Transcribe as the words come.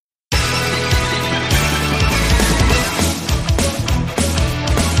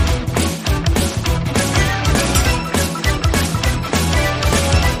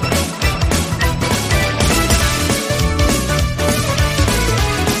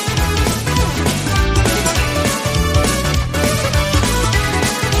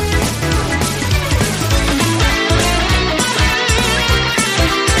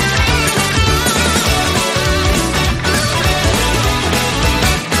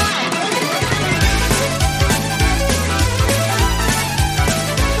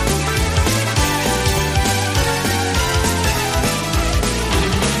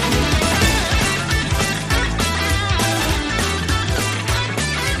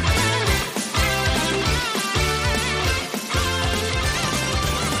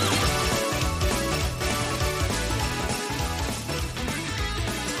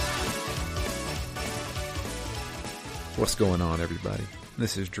What's going on, everybody?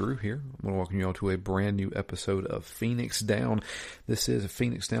 This is Drew here. I'm going to welcome you all to a brand new episode of Phoenix Down. This is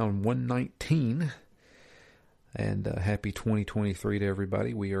Phoenix Down 119, and happy 2023 to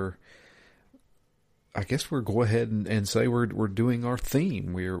everybody. We are, I guess we'll go ahead and say we're doing our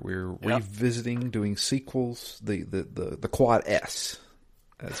theme. We're revisiting, doing sequels, the Quad S,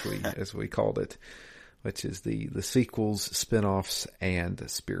 as we called it, which is the sequels, spinoffs, and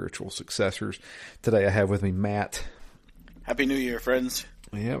spiritual successors. Today I have with me Matt. Happy New Year, friends.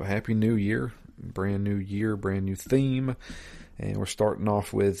 Yeah, Happy New Year. Brand new year, brand new theme. And we're starting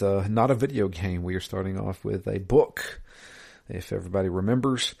off with not a video game. We are starting off with a book. If everybody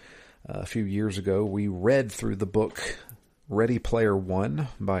remembers, a few years ago, we read through the book Ready Player One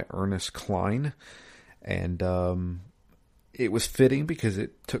by Ernest Cline. And it was fitting because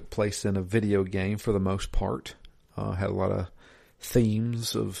it took place in a video game for the most part. Had a lot of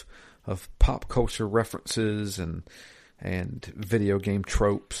themes of pop culture references and video game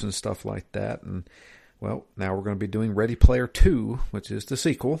tropes and stuff like that. And, well, now we're going to be doing Ready Player 2, which is the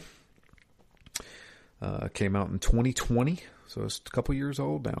sequel. Came out in 2020, so it's a couple years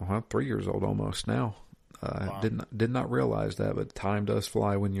old now, huh? 3 years old almost now. Wow. Did not realize that, but time does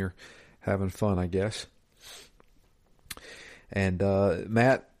fly when you're having fun, I guess. And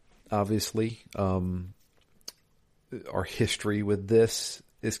Matt, obviously, our history with this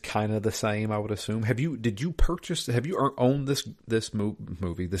is kind of the same, I would assume. Have you owned this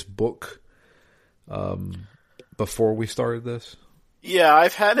movie, this book, before we started this? Yeah,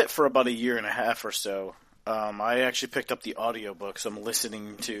 I've had it for about a year and a half or so. I actually picked up the audiobook, so I'm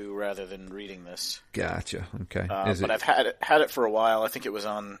listening to rather than reading this. Gotcha. Okay. But I've had it for a while. I think it was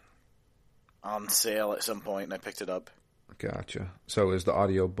on sale at some point, and I picked it up. Gotcha. So is the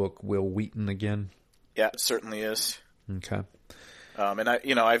audiobook Will Wheaton again? Yeah, it certainly is. Okay.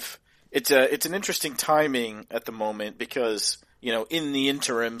 It's an interesting timing at the moment because, in the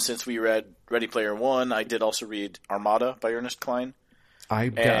interim, since we read Ready Player One, I did also read Armada by Ernest Cline. I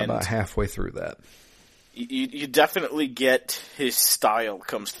got about halfway through that. You definitely get his style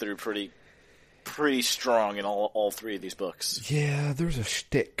comes through pretty strong in all three of these books. Yeah, there's a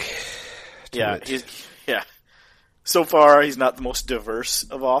shtick to it. So far, he's not the most diverse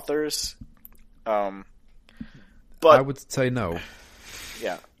of authors. But I would say no.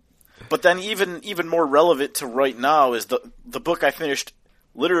 Yeah. But then even more relevant to right now is the book I finished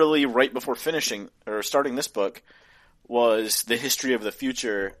literally right before starting this book was The History of the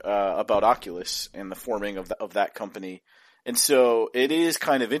Future about Oculus and the forming of that company. And so it is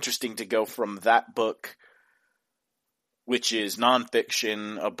kind of interesting to go from that book, which is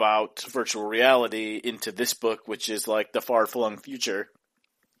nonfiction about virtual reality, into this book, which is like the far-flung future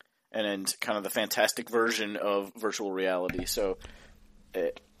and kind of the fantastic version of virtual reality. So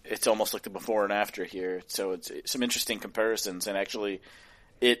it's almost like the before and after here. So it's some interesting comparisons, and actually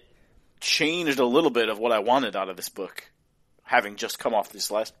it changed a little bit of what I wanted out of this book, having just come off this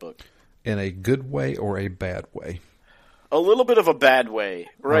last book. In a good way or a bad way? A little bit of a bad way,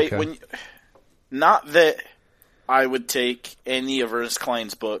 right? Okay. Not that I would take any of Ernest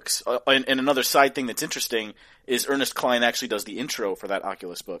Cline's books. And another side thing that's interesting is Ernest Cline actually does the intro for that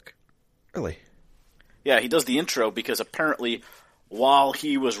Oculus book. Really? Yeah, he does the intro because apparently while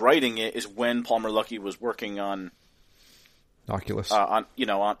he was writing it is when Palmer Luckey was working on Oculus.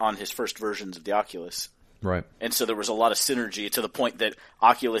 On his first versions of the Oculus. Right. And so there was a lot of synergy to the point that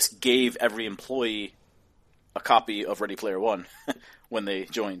Oculus gave every employee a copy of Ready Player One when they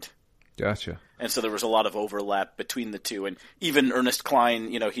joined. Gotcha. And so there was a lot of overlap between the two. And even Ernest Cline,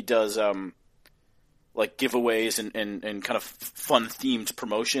 he does like giveaways and kind of fun-themed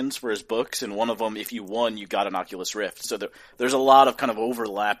promotions for his books. And one of them, if you won, you got an Oculus Rift. So there's a lot of kind of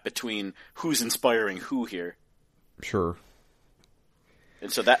overlap between who's inspiring who here. Sure.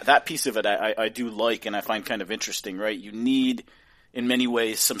 And so that piece of it I do like and I find kind of interesting, right? You need, in many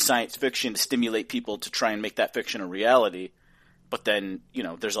ways, some science fiction to stimulate people to try and make that fiction a reality. But then,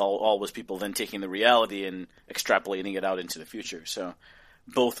 there's always people then taking the reality and extrapolating it out into the future. So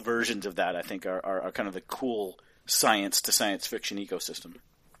both versions of that, I think, are kind of the cool science to science fiction ecosystem.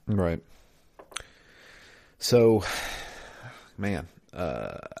 Right. So, man,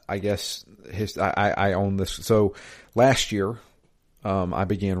 I guess I own this. So last year, I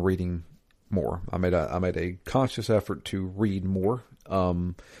began reading more. I made a conscious effort to read more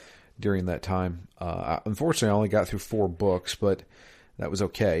during that time. Unfortunately, I only got through 4 books, but that was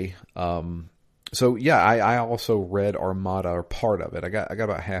okay. So yeah, I also read Armada, or part of it. I got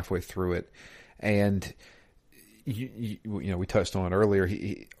about halfway through it, and we touched on it earlier.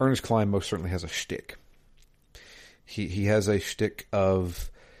 Ernest Cline most certainly has a shtick. He has a shtick of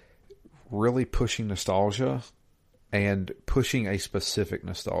really pushing nostalgia and pushing a specific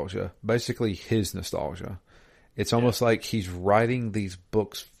nostalgia, basically his nostalgia. It's almost like he's writing these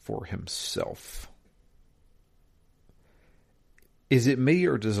books for himself. Is it me,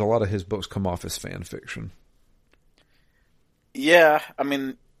 or does a lot of his books come off as fan fiction? Yeah, I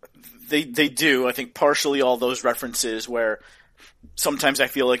mean, they do. I think partially all those references where sometimes I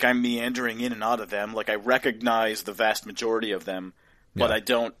feel like I'm meandering in and out of them. Like I recognize the vast majority of them, but I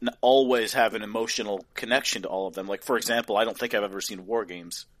don't always have an emotional connection to all of them. Like, for example, I don't think I've ever seen War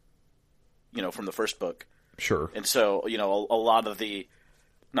Games, from the first book. Sure. And so, a lot of the,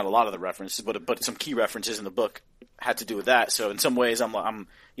 not a lot of the references, but some key references in the book had to do with that. So in some ways I'm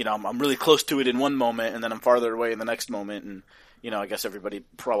really close to it in one moment, and then I'm farther away in the next moment. And, I guess everybody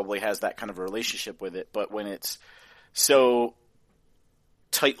probably has that kind of a relationship with it. But when it's so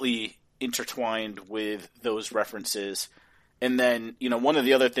tightly intertwined with those references, and then, one of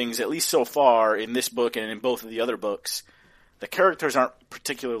the other things, at least so far in this book and in both of the other books, the characters aren't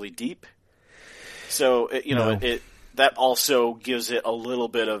particularly deep. So, that also gives it a little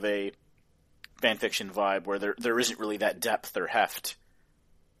bit of a fanfiction vibe where there isn't really that depth or heft.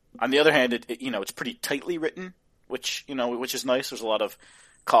 On the other hand, it's pretty tightly written, which is nice. There's a lot of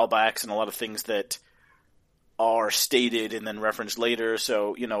callbacks and a lot of things that are stated and then referenced later.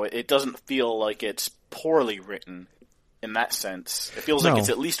 So, it doesn't feel like it's poorly written in that sense. It feels like it's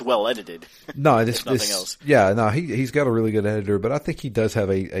at least well edited. No, nothing else. Yeah, no, he's got a really good editor, but I think he does have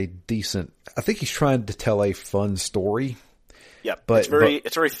a decent. I think he's trying to tell a fun story. Yeah, but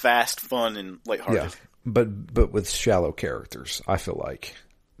it's very fast, fun, and lighthearted. Yeah, but with shallow characters. I feel like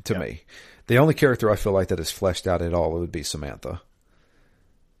to me, the only character I feel like that is fleshed out at all would be Samantha.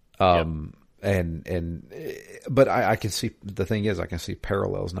 But I can see, the thing is, I can see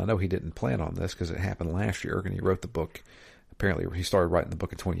parallels, and I know he didn't plan on this because it happened last year, and he wrote the book. Apparently, he started writing the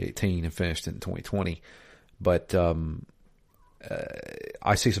book in 2018 and finished it in 2020. But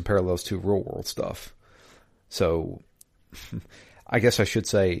I see some parallels to real world stuff. So I guess I should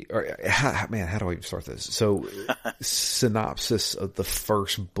say, how do I even start this? So synopsis of the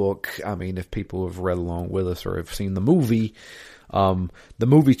first book. I mean, if people have read along with us or have seen the movie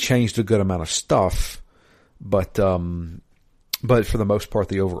changed a good amount of stuff, but for the most part,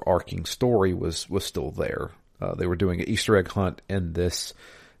 the overarching story was still there. They were doing an Easter egg hunt in this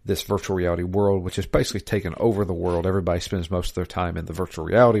virtual reality world, which is basically taken over the world. Everybody spends most of their time in the virtual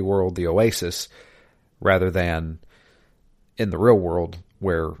reality world, the Oasis, rather than in the real world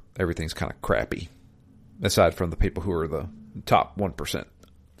where everything's kind of crappy, aside from the people who are the top 1%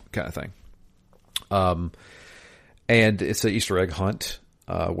 kind of thing. And it's an Easter egg hunt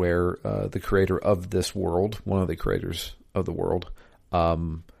where the creator of this world, one of the creators of the world,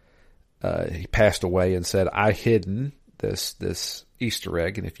 he passed away and said, "I hidden this Easter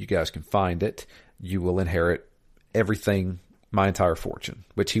egg, and if you guys can find it, you will inherit everything, my entire fortune,"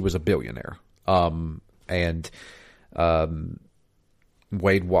 which he was a billionaire.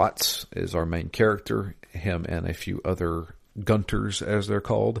 Wade Watts is our main character. Him and a few other Gunters, as they're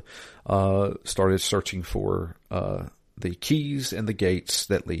called, started searching for the keys and the gates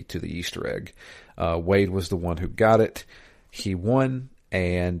that lead to the Easter egg. Wade was the one who got it. He won,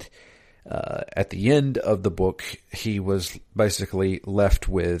 and at the end of the book, he was basically left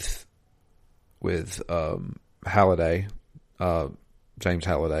with Halliday, James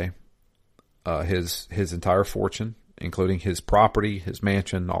Halliday, his entire fortune, including his property, his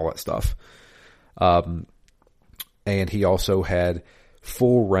mansion, all that stuff. And he also had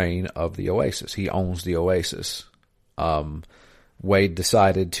full reign of the Oasis. He owns the Oasis. Wade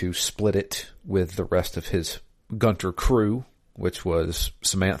decided to split it with the rest of his Gunter crew, which was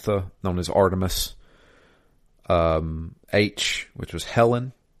Samantha, known as Artemis, H, which was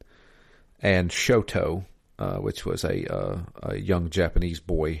Helen, and Shoto, which was a young Japanese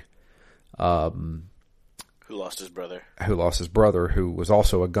boy, who lost his brother, who was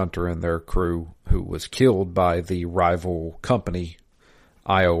also a Gunter in their crew, who was killed by the rival company,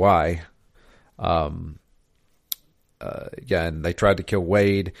 IOI. And they tried to kill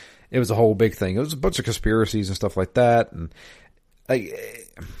Wade. It was a whole big thing. It was a bunch of conspiracies and stuff like that. And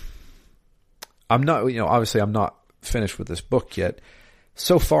I'm not, obviously I'm not finished with this book yet.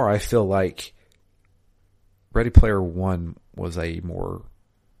 So far, I feel like Ready Player One was a more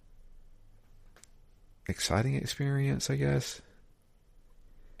exciting experience, I guess.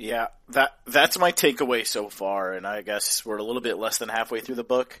 Yeah, that's my takeaway so far, and I guess we're a little bit less than halfway through the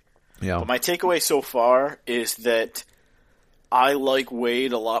book. Yeah. But my takeaway so far is that I like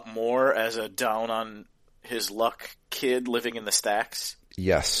Wade a lot more as a down on his luck kid living in the stacks.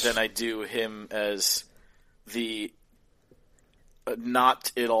 Yes. Than I do him as the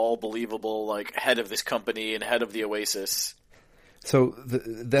not at all believable, like, head of this company and head of the Oasis. So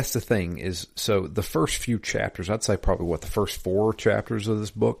that's the thing is, so the first few chapters, I'd say probably the first 4 chapters of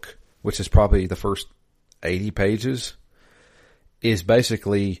this book, which is probably the first 80 pages, is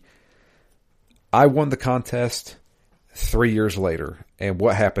basically, I won the contest 3 years later, and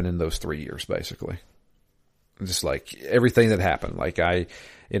what happened in those 3 years, basically. Just like everything that happened. Like I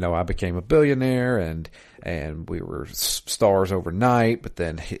became a billionaire and we were stars overnight, but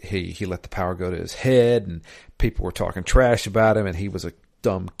then he let the power go to his head and people were talking trash about him and he was a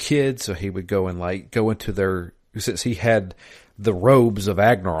dumb kid. So he would go into since he had the robes of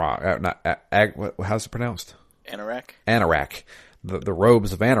Agnarok, how's it pronounced? Anorak. The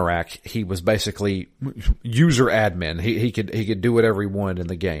robes of Anorak, he was basically user admin. He could do whatever he wanted in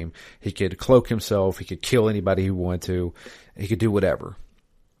the game. He could cloak himself. He could kill anybody he wanted to. He could do whatever.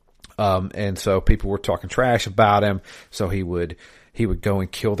 And so people were talking trash about him. So he would go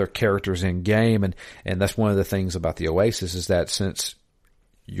and kill their characters in game. And that's one of the things about the Oasis is that since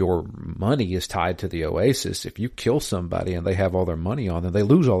your money is tied to the Oasis, if you kill somebody and they have all their money on them, they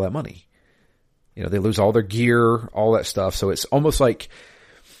lose all that money. They lose all their gear, all that stuff. So it's almost like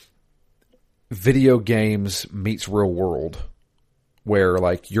video games meets real world, where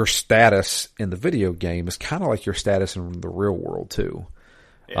like your status in the video game is kind of like your status in the real world too.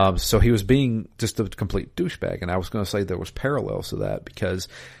 Yeah. So he was being just a complete douchebag. And I was going to say there was parallels to that because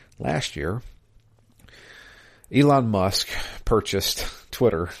last year, Elon Musk purchased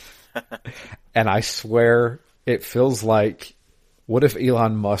Twitter. And I swear it feels like, what if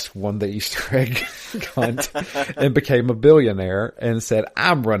Elon Musk won the Easter egg hunt and became a billionaire and said,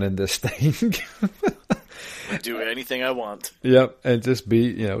 I'm running this thing. Do anything I want. Yep. And just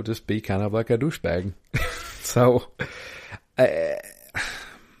be kind of like a douchebag. So, and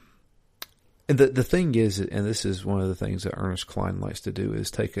the thing is, and this is one of the things that Ernest Cline likes to do,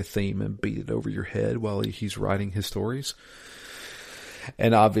 is take a theme and beat it over your head while he's writing his stories.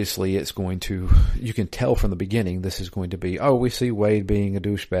 And obviously you can tell from the beginning, this is going to be, we see Wade being a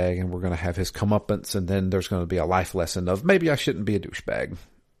douchebag and we're going to have his comeuppance, and then there's going to be a life lesson of maybe I shouldn't be a douchebag.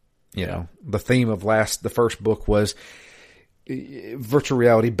 The theme of the first book was virtual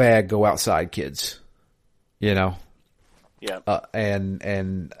reality bad, go outside, kids. Yeah.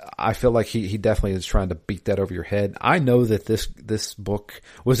 And I feel like he definitely is trying to beat that over your head. I know that this book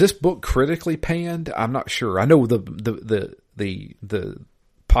was critically panned. I'm not sure. I know the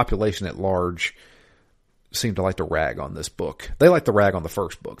population at large seemed to like to rag on this book. They like to rag on the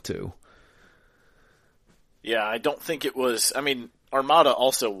first book too. Yeah, I don't think it was. I mean, Armada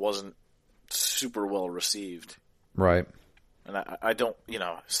also wasn't super well received, right? And I don't.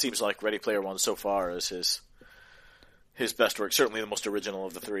 Seems like Ready Player One so far is his best work. Certainly the most original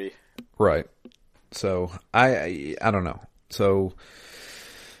of the 3. Right. So I don't know. So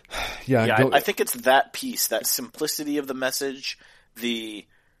yeah, I think it's that piece, that simplicity of the message, the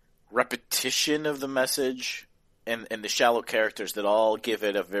repetition of the message, and the shallow characters that all give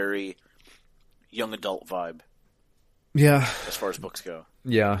it a very young adult vibe. Yeah. As far as books go.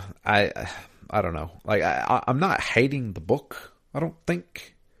 Yeah. I don't know. Like I'm not hating the book, I don't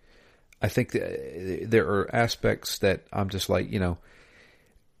think. I think that there are aspects that I'm just like, it's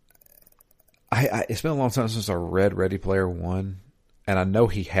been a long time since I read Ready Player One. And I know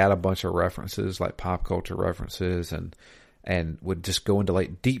he had a bunch of references, like pop culture references, and would just go into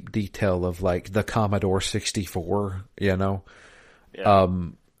like deep detail of like the Commodore 64, Yeah.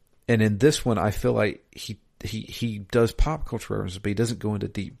 And in this one, I feel like he does pop culture references, but he doesn't go into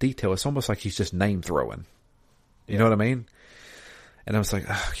deep detail. It's almost like he's just name throwing. You know what I mean? And I was like,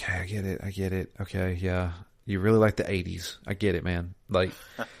 okay, I get it. Okay, yeah. You really like the 80s. I get it, man. Like,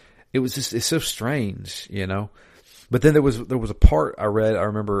 it's so strange, But then there was a part I read. I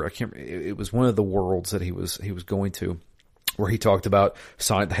remember it was one of the worlds that he was going to, where he talked about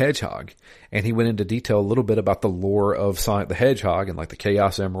Sonic the Hedgehog, and he went into detail a little bit about the lore of Sonic the Hedgehog and like the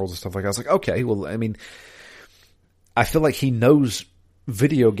Chaos Emeralds and stuff like that. I was like, okay, well, I mean, I feel like he knows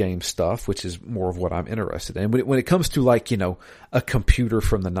video game stuff, which is more of what I'm interested in. When it comes to like, a computer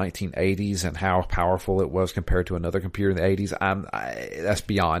from the 1980s and how powerful it was compared to another computer in the 80s, that's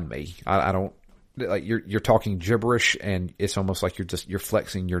beyond me. I don't. Like you're talking gibberish, and it's almost like you're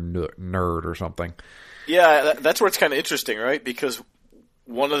flexing your nerd or something. Yeah, that's where it's kind of interesting, right? Because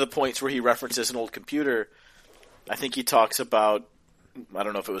one of the points where he references an old computer, I think he talks about, I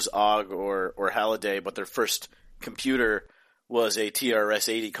don't know if it was OG or Halliday, but their first computer was a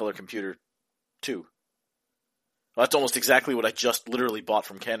TRS-80 color computer too. Well, that's almost exactly what I just literally bought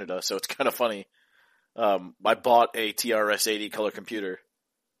from Canada, so it's kind of funny. I bought a TRS-80 color computer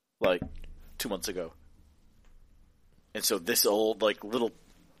like 2 months ago. And so this old, like, little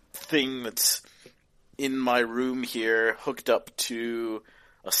thing that's in my room here, hooked up to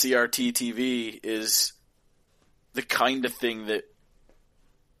a CRT TV, is the kind of thing that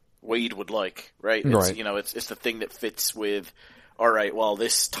Wade would like, right? It's, Right. You know, it's the thing that fits with, all right, well,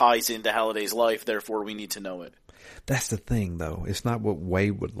 this ties into Halliday's life, therefore we need to know it. That's the thing, though. It's not what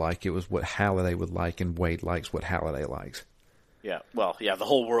Wade would like. It was what Halliday would like, and Wade likes what Halliday likes. Yeah, well, yeah, the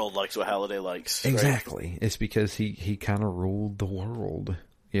whole world likes what Halliday likes. Exactly. Right? It's because he kind of ruled the world,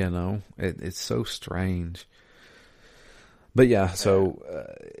 you know? It's so strange. But yeah, so,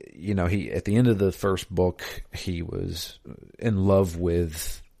 you know, he at the end of the first book, he was in love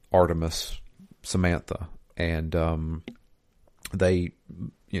with Artemis, Samantha, and they,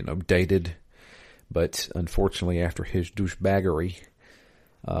 you know, dated. But unfortunately, after his douchebaggery,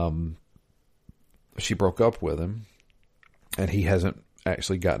 she broke up with him, and he hasn't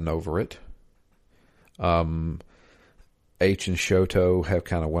actually gotten over it. H and Shoto have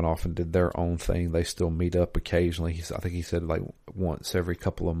kind of went off and did their own thing. They still meet up occasionally. I think he said like once every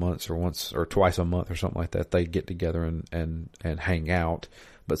couple of months, or once or twice a month or something like that. They get together and hang out.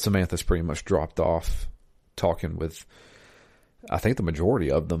 But Samantha's pretty much dropped off talking with, I think, the majority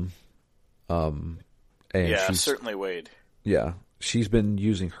of them. And Yeah, she's, certainly Wade. yeah, she's been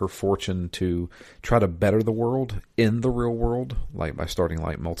using her fortune to try to better the world in the real world, like by starting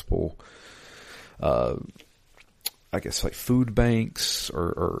like multiple, I guess like food banks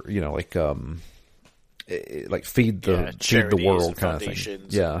or you know, like feed the world kind of thing.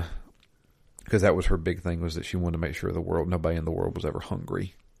 Yeah, because that was her big thing, was that she wanted to make sure nobody in the world was ever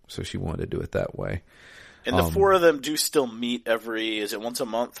hungry, so she wanted to do it that way. And the four of them do still meet is it once a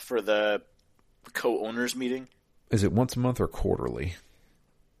month for the co-owners meeting? Is it once a month or quarterly?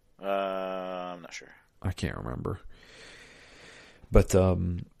 I'm not sure. I can't remember. But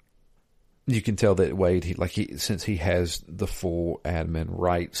you can tell that Wade, since he has the full admin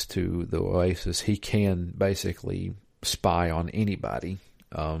rights to the Oasis, he can basically spy on anybody.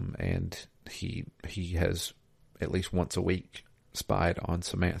 And he has at least once a week spied on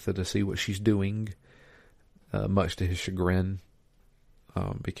Samantha to see what she's doing, much to his chagrin,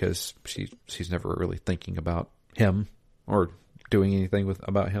 because she's never really thinking about him or doing anything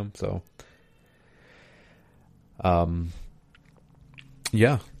about him. So,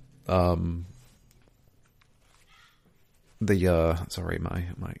 yeah. The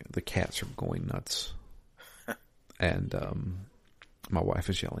cats are going nuts, and my wife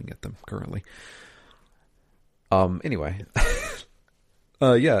is yelling at them currently. Anyway,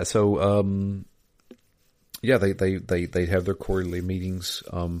 yeah. So, yeah, they have their quarterly meetings,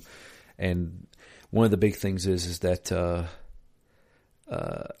 and one of the big things is that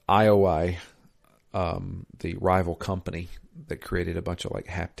IOI, the rival company that created a bunch of like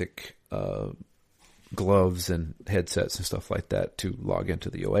haptic gloves and headsets and stuff like that to log into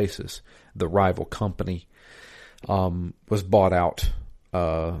the Oasis, the rival company was bought out,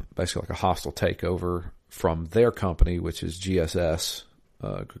 basically like a hostile takeover from their company, which is GSS,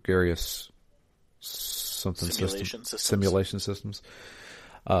 Gregarious Simulation Systems.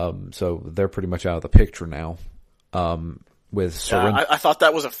 So they're pretty much out of the picture now. With I thought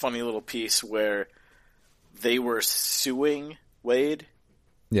that was a funny little piece where they were suing Wade.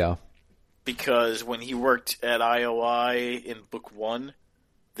 Yeah. Because when he worked at IOI in book 1,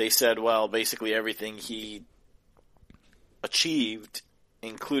 they said, well, basically everything he achieved,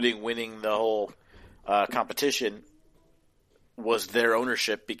 including winning the whole competition, was their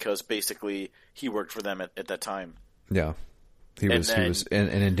ownership, because basically he worked for them at that time. Yeah. He was an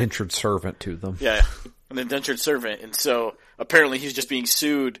indentured servant to them. Yeah, an indentured servant. And so apparently he's just being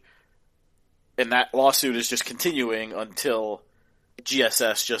sued, and that lawsuit is just continuing until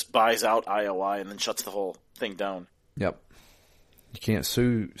GSS just buys out IOI and then shuts the whole thing down. Yep. You can't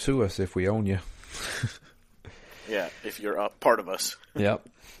sue us if we own you. Yeah, if you're a part of us. Yep.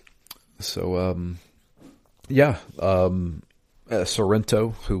 So, yeah. Sorrento,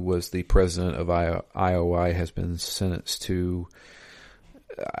 who was the president of IOI, has been sentenced to,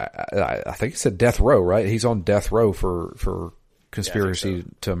 I think he said death row, right? He's on death row for conspiracy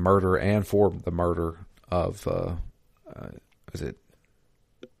to murder and for the murder of, was it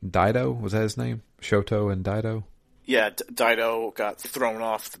Dido? Was that his name? Shoto and Dido? Yeah, Dido got thrown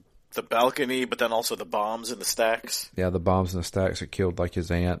off the balcony, but then also the bombs in the stacks. Yeah, the bombs in the stacks that killed like his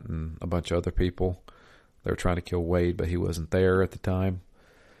aunt and a bunch of other people. They were trying to kill Wade, but he wasn't there at the time.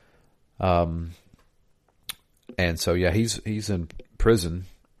 And so yeah, he's in prison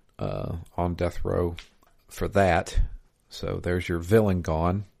on death row for that. So there's your villain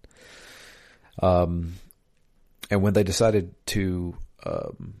gone. And when they decided to,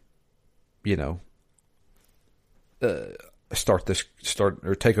 start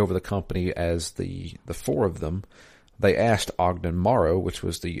or take over the company as the four of them, they asked Ogden Morrow, which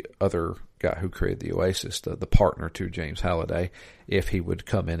was the other guy who created the Oasis, the partner to James Halliday, if he would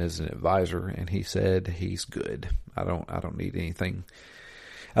come in as an advisor, and he said he's good. I don't need anything.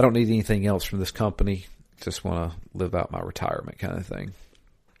 I don't need anything else from this company. Just want to live out my retirement kind of thing.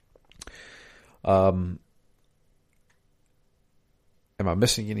 Am I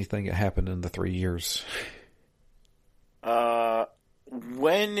missing anything that happened in the 3 years?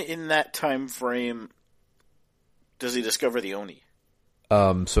 When in that time frame does he discover the Oni?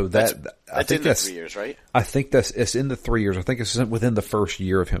 So that's I think that's 3 years, right? I think it's in the 3 years. I think it's within the first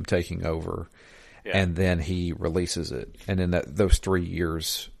year of him taking over, and then he releases it. And in those 3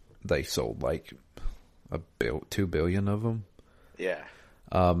 years, they sold like 2 billion of them. Yeah.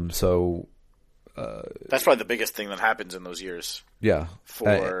 So that's probably the biggest thing that happens in those years. Yeah.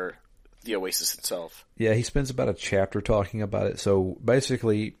 For the Oasis itself. Yeah, he spends about a chapter talking about it. So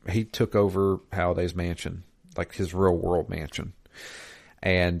basically, he took over Halliday's mansion, like his real world mansion.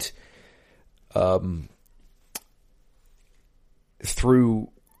 And it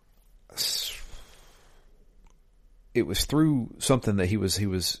was through something that he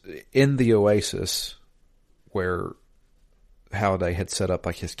was in the Oasis where Halliday had set up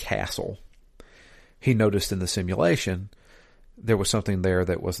like his castle. He noticed in the simulation there was something there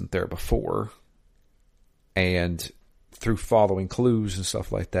that wasn't there before. And through following clues and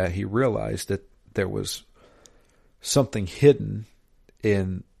stuff like that, he realized that there was something hidden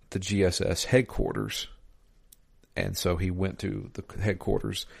in the GSS headquarters. And so he went to the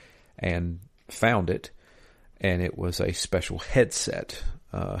headquarters and found it. And it was a special headset.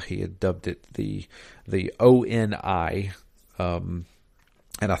 He had dubbed it the ONI.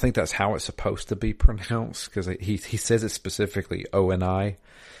 And I think that's how it's supposed to be pronounced, because he says it's specifically ONI,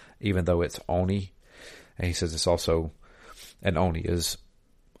 even though it's Oni. And he says it's also, an Oni is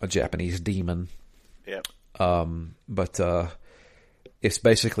a Japanese demon. Yep. But it's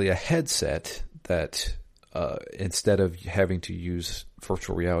basically a headset that instead of having to use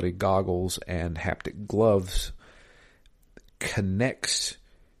virtual reality goggles and haptic gloves, connects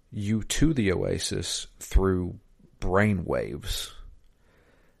you to the Oasis through brain waves.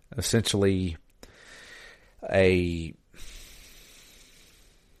 Essentially a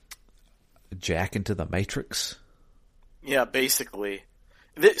jack into the Matrix. Yeah, basically.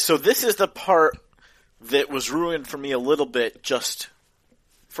 So this is the part that was ruined for me a little bit just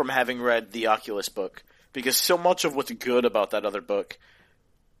from having read the Oculus book. Because so much of what's good about that other book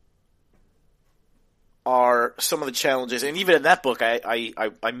are some of the challenges. And even in that book,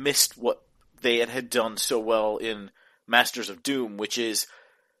 I missed what they had done so well in Masters of Doom, which is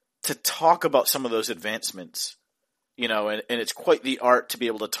to talk about some of those advancements. You know, and it's quite the art to be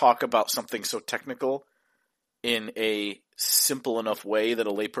able to talk about something so technical in a simple enough way that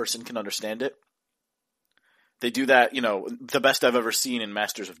a layperson can understand it. They do that, you know, the best I've ever seen in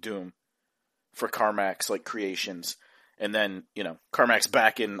Masters of Doom for Carmack's like creations. And then, you know, Carmack's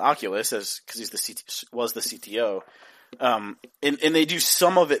back in Oculus because he's was the CTO. And they do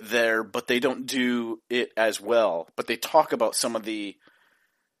some of it there, but they don't do it as well. But they talk about some of the,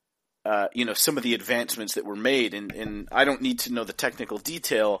 some of the advancements that were made. And I don't need to know the technical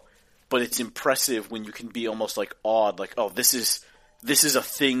detail, but it's impressive when you can be almost like awed, like, oh, this is a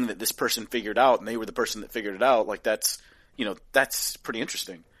thing that this person figured out, and they were the person that figured it out. Like that's pretty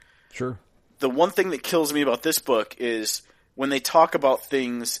interesting. Sure. The one thing that kills me about this book is when they talk about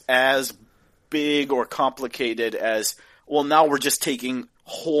things as big or complicated as, well, now we're just taking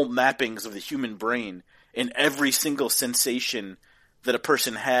whole mappings of the human brain, and every single sensation that a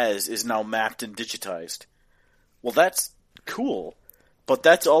person has is now mapped and digitized. Well, that's cool, but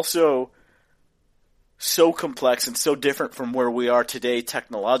that's also so complex and so different from where we are today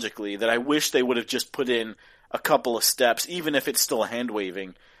technologically that I wish they would have just put in a couple of steps, even if it's still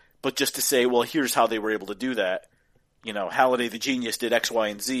hand-waving, but just to say, well, here's how they were able to do that. You know, Halliday the genius did X, Y,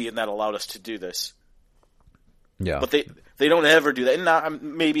 and Z, and that allowed us to do this. Yeah. But they don't ever do that. And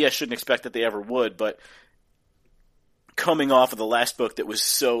maybe I shouldn't expect that they ever would, but coming off of the last book that was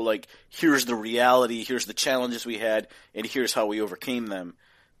so like, here's the reality, here's the challenges we had, and here's how we overcame them,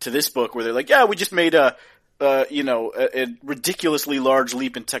 to this book where they're like, yeah, we just made a ridiculously large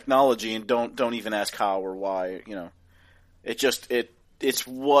leap in technology, and don't even ask how or why. You know, it's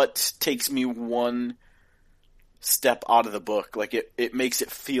what takes me one step out of the book. Like it makes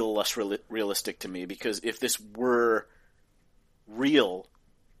it feel less realistic to me, because if this were real,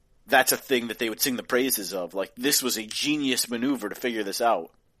 that's a thing that they would sing the praises of. Like, this was a genius maneuver to figure this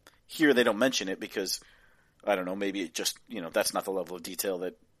out. Here they don't mention it because, I don't know, maybe it just, that's not the level of detail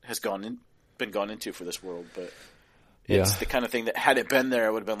that has been gone into for this world. But It's the kind of thing that had it been there, I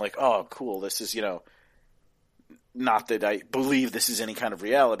would have been like, oh, cool. This is, not that I believe this is any kind of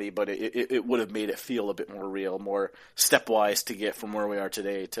reality, but it would have made it feel a bit more real, more stepwise to get from where we are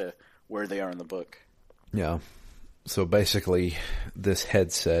today to where they are in the book. Yeah. So basically, this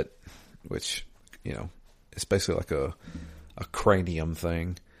headset, which, it's basically like a cranium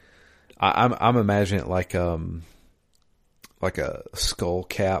thing. I'm imagining it like a skull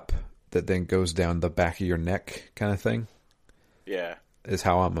cap that then goes down the back of your neck kind of thing. Yeah. Is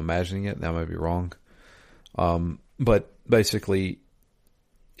how I'm imagining it. That might be wrong. But basically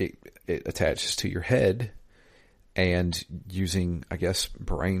it attaches to your head, and using, I guess,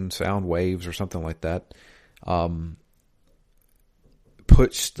 brain sound waves or something like that,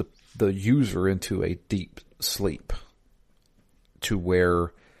 puts the user into a deep sleep to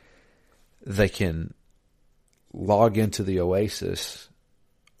where they can log into the Oasis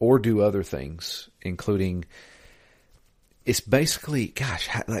or do other things, including, it's basically, gosh,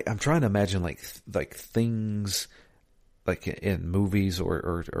 like I'm trying to imagine like things like in movies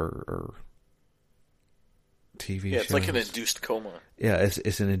or TV shows. Yeah, it's like an induced coma. Yeah,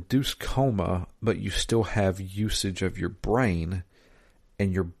 it's an induced coma, but you still have usage of your brain,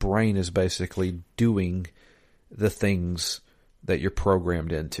 and your brain is basically doing the things that you're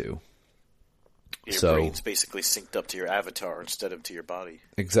programmed into. Your brain's basically synced up to your avatar instead of to your body.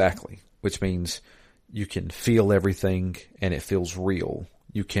 Exactly, which means you can feel everything and it feels real.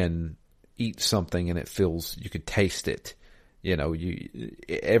 You can eat something and you can taste it.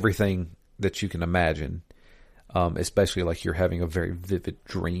 Everything that you can imagine. It's basically like you're having a very vivid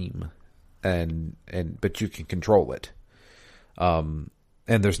dream, but you can control it. And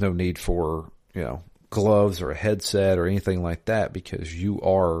there's no need for, gloves or a headset or anything like that, because you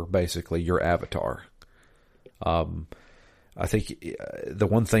are basically your avatar. I think the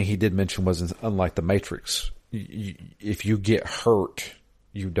one thing he did mention was, unlike the Matrix, if you get hurt,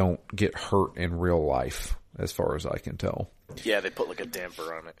 you don't get hurt in real life, as far as I can tell. Yeah, they put like a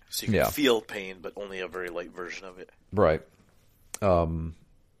damper on it, so you can feel pain, but only a very light version of it. Right.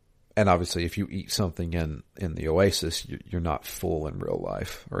 And obviously, if you eat something in the Oasis, you're not full in real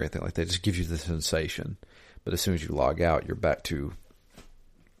life or anything like that. It just gives you the sensation. But as soon as you log out, you're back to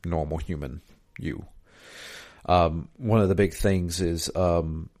normal human you. One of the big things is,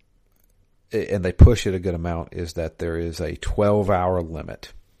 and they push it a good amount, is that there is a 12-hour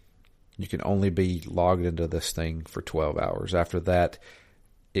limit. You can only be logged into this thing for 12 hours. After that,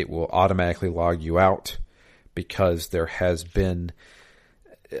 it will automatically log you out, because there has been,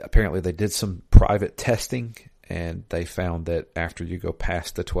 apparently they did some private testing, and they found that after you go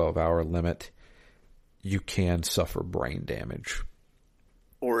past the 12-hour limit, you can suffer brain damage.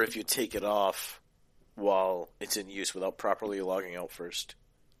 Or if you take it off while it's in use without properly logging out first,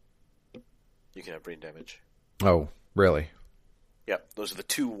 you can have brain damage. Oh, really? Yep, those are the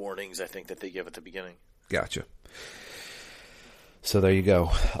two warnings I think that they give at the beginning. Gotcha. So there you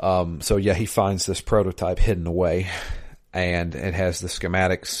go. So yeah, he finds this prototype hidden away, and it has the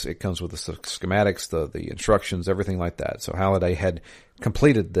schematics. It comes with the schematics, the instructions, everything like that. So Halliday had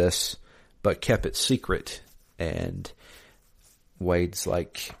completed this, but kept it secret. And Wade's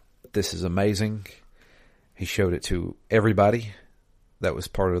like, "This is amazing." He showed it to everybody that was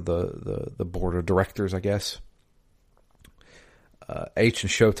part of the board of directors, I guess. H and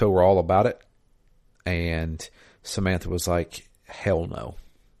Shoto were all about it, and Samantha was like, hell no.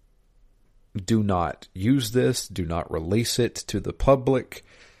 Do not use this. Do not release it to the public.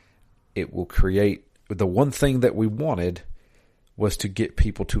 It will create... The one thing that we wanted was to get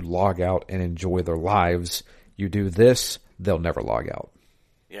people to log out and enjoy their lives. You do this, they'll never log out.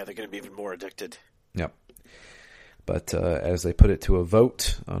 Yeah, they're going to be even more addicted. Yep. But as they put it to a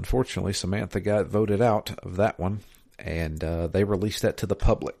vote, unfortunately, Samantha got voted out of that one. And they released that to the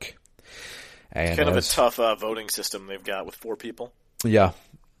public. And kind of a tough voting system they've got with 4 people. Yeah.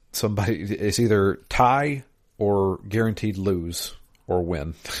 It's either tie or guaranteed lose or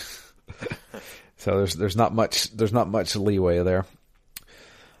win. So there's not much leeway there.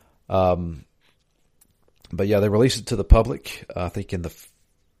 But yeah, they released it to the public, I think in the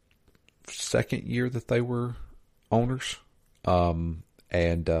second year that they were owners. And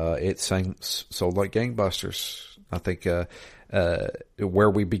it sold like gangbusters. I think where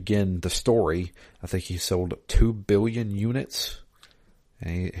we begin the story, I think he sold 2 billion units.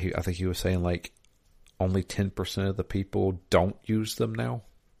 And I think he was saying like only 10% of the people don't use them now.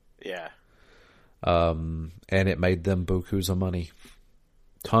 Yeah. And it made them bukus of money.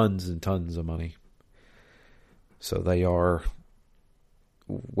 Tons and tons of money. So they are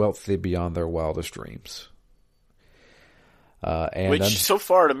wealthy beyond their wildest dreams. Which so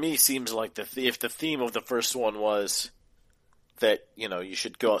far to me seems like if the theme of the first one was that, you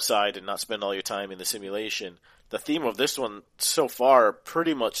should go outside and not spend all your time in the simulation. The theme of this one so far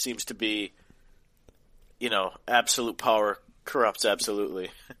pretty much seems to be, absolute power corrupts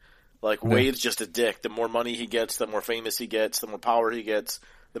absolutely. Like, Wade's just a dick. The more money he gets, the more famous he gets, the more power he gets,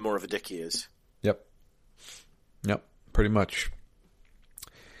 the more of a dick he is. Yep, pretty much.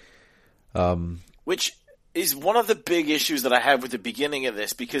 Which is one of the big issues that I have with the beginning of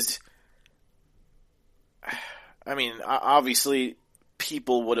this, because, I mean, obviously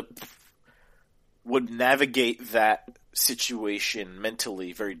people would navigate that situation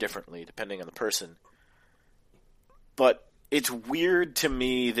mentally very differently depending on the person. But it's weird to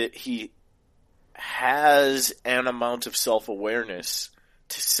me that he has an amount of self-awareness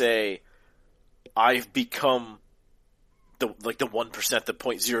to say, I've become the 1%, the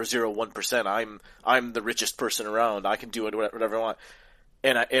 0.001%. I'm the richest person around. I can do whatever I want.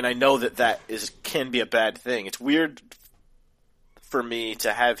 And I know that can be a bad thing. It's weird for me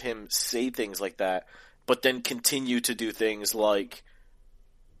to have him say things like that, but then continue to do things like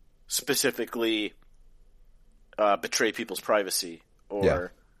specifically betray people's privacy,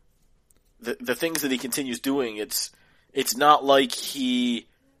 or the things that he continues doing. It's not like he,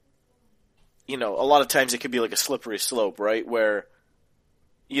 a lot of times it could be like a slippery slope, right? Where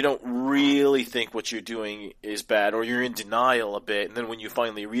you don't really think what you're doing is bad, or you're in denial a bit, and then when you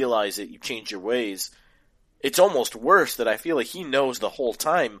finally realize it, you change your ways. It's almost worse that I feel like he knows the whole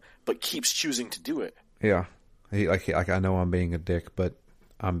time, but keeps choosing to do it. Yeah. I know I'm being a dick, but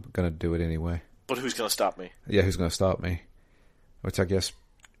I'm going to do it anyway. But who's going to stop me? Yeah, who's going to stop me? Which I guess,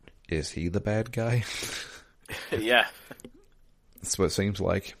 is he the bad guy? Yeah. That's what it seems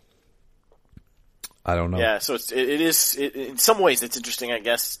like. I don't know. Yeah, so it is in some ways it's interesting, I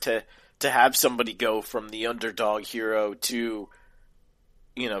guess, to have somebody go from the underdog hero to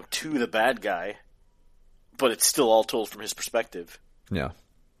the bad guy, but it's still all told from his perspective. Yeah.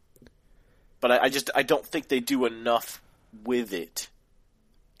 But I don't think they do enough with it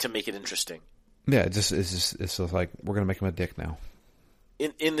to make it interesting. Yeah, it's just like, we're gonna make him a dick now.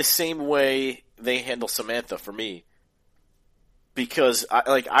 In the same way they handle Samantha for me. Because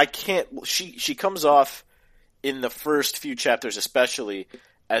I can't. She comes off in the first few chapters, especially,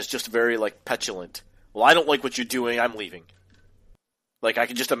 as just very petulant. Well, I don't like what you're doing. I'm leaving. Like, I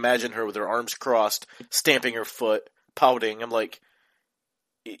can just imagine her with her arms crossed, stamping her foot, pouting. I'm like,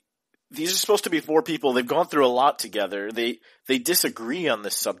 these are supposed to be four people. They've gone through a lot together. They disagree on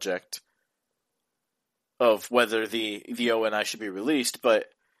this subject of whether the ONI should be released, but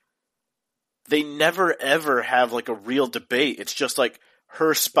they never ever have a real debate. It's just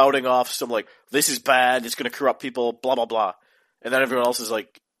her spouting off some this is bad, it's going to corrupt people, blah blah blah, and then everyone else is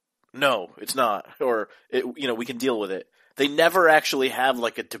like, no, it's not, or we can deal with it. They never actually have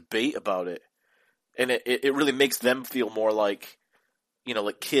a debate about it, and it really makes them feel more like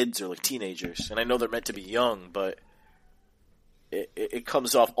kids or like teenagers. And I know they're meant to be young, but it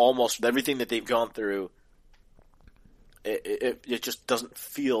comes off almost with everything that they've gone through. It just doesn't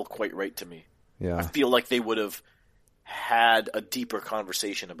feel quite right to me. Yeah. I feel like they would have had a deeper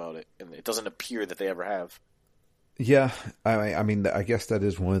conversation about it, and it doesn't appear that they ever have. Yeah, I mean, I guess that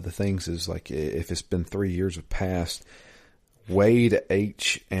is one of the things is if it's been 3 years have passed, Wade,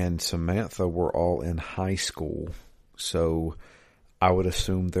 H, and Samantha were all in high school, so I would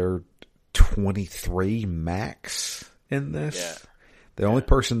assume they're 23 max in this. Yeah. The only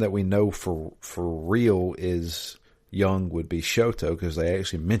person that we know for real is young would be Shoto, because they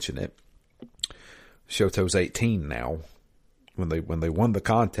actually mention it. Shoto's 18 now. When they won the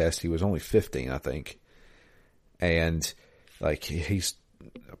contest, he was only 15, I think. And he's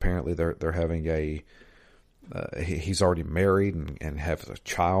apparently they're having he's already married and has a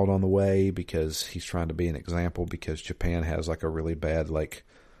child on the way, because he's trying to be an example, because Japan has a really bad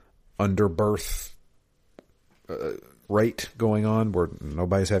underbirth rate going on where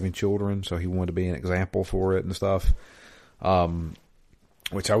nobody's having children, so he wanted to be an example for it and stuff.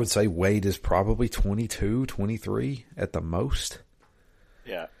 Which I would say Wade is probably 22, 23 at the most.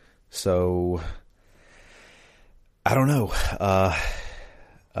 Yeah. So, I don't know.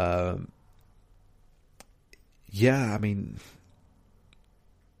 Yeah, I mean,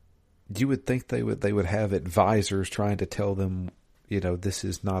 you would think they would have advisors trying to tell them, this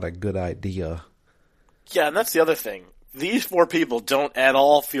is not a good idea. Yeah, and that's the other thing. These four people don't at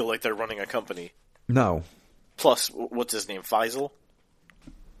all feel like they're running a company. No. Plus, what's his name? Faisal?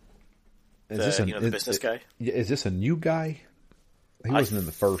 The business guy? Is this a new guy? He wasn't in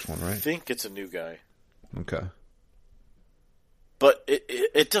the first one, right? I think it's a new guy. Okay. But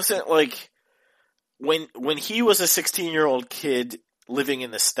it doesn't when he was a 16-year-old kid living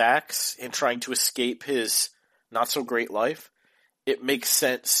in the stacks and trying to escape his not so great life, it makes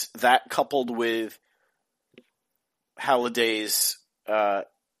sense, that coupled with Halliday's,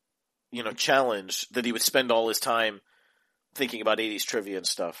 challenge, that he would spend all his time thinking about 80s trivia and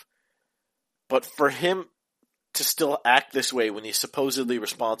stuff. But for him to still act this way when he's supposedly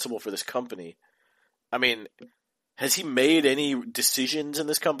responsible for this company, I mean, has he made any decisions in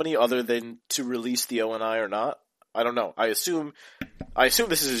this company other than to release the ONI or not? I don't know. I assume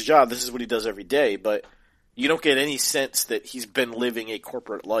this is his job. This is what he does every day, but you don't get any sense that he's been living a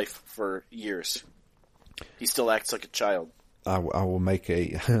corporate life for years. He still acts like a child. I'll make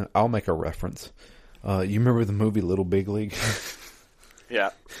a reference. You remember the movie Little Big League?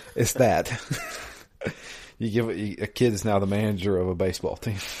 Yeah. It's that. A kid is now the manager of a baseball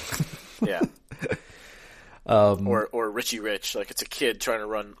team. Yeah. Or Richie Rich, like it's a kid trying to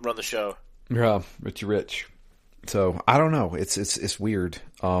run the show. Yeah, Richie Rich. So I don't know. It's weird.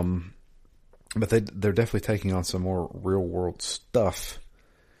 But they're definitely taking on some more real world stuff.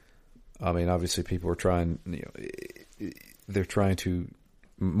 I mean, obviously, people are trying. They're trying to.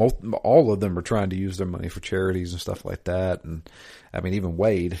 All of them are trying to use their money for charities and stuff like that. And I mean, even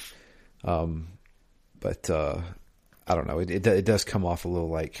Wade. But I don't know. It does come off a little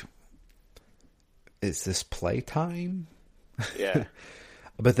like, is this playtime? Yeah.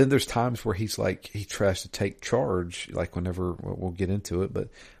 But then there's times where he's like, he tries to take charge, like whenever, we'll get into it, but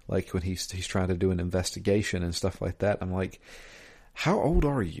like when he's trying to do an investigation and stuff like that. I'm like, how old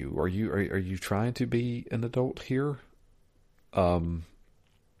are you? Are you trying to be an adult here? I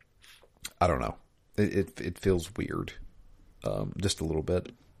don't know. It feels weird. Just a little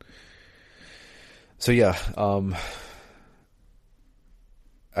bit. So yeah,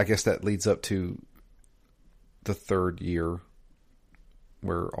 I guess that leads up to the third year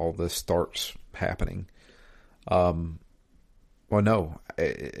where all this starts happening. Well, no,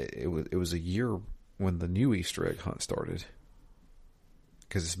 it was a year when the new Easter egg hunt started,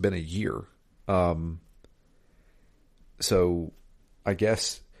 because it's been a year. So I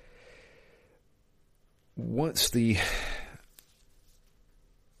guess once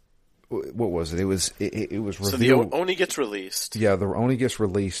what was it? It was revealed. So the Oni gets released. Yeah, the Oni gets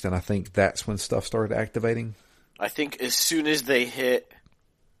released, and I think that's when stuff started activating. I think as soon as they hit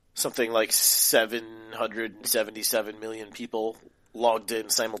something like 777 million people logged in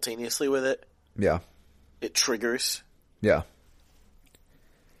simultaneously with it. Yeah. It triggers. Yeah.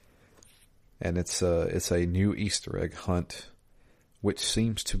 And it's a new Easter egg hunt, which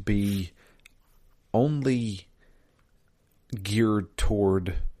seems to be only geared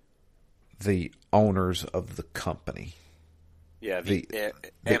toward the owners of the company. Yeah, the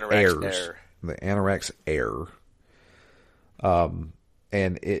Anorax heirs. heir. The Anorax heir.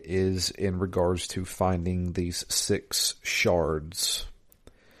 And it is in regards to finding these 6 shards.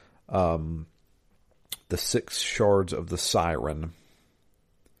 The 6 shards of the Siren,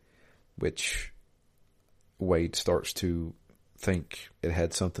 which Wade starts to think it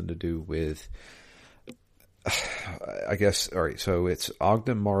had something to do with, I guess, alright, so it's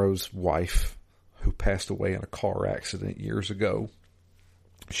Ogden Morrow's wife who passed away in a car accident years ago.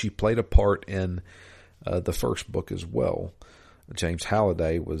 She played a part in the first book as well. James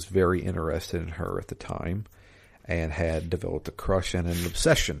Halliday was very interested in her at the time and had developed a crush and an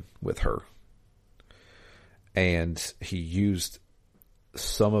obsession with her. And he used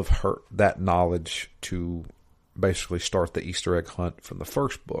some of that knowledge to basically start the Easter egg hunt from the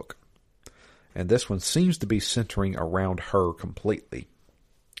first book. And this one seems to be centering around her completely.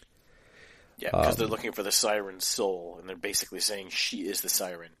 Yeah, because they're looking for the Siren's soul, and they're basically saying she is the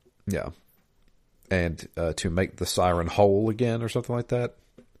Siren. Yeah. And to make the Siren whole again or something like that.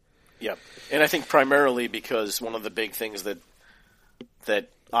 Yep. And I think primarily because one of the big things that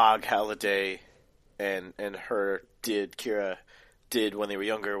Og Halliday and her Kira did when they were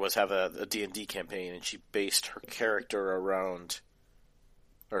younger was have a D&D campaign, and she based her character around,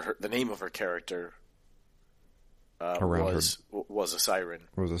 or the name of her character was a Siren.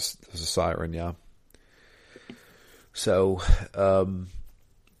 Was a Siren, yeah. So,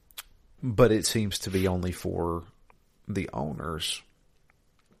 but it seems to be only for the owners,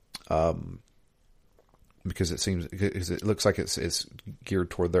 because it looks like it's geared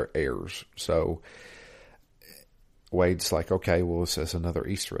toward their heirs. So Wade's like, okay, well, this is another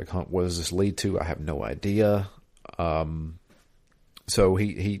Easter egg hunt. What does this lead to? I have no idea. So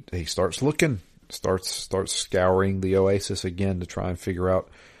he starts looking, starts scouring the Oasis again to try and figure out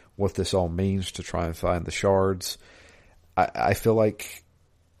what this all means, to try and find the shards. I feel like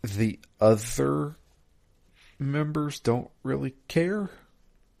the other members don't really care,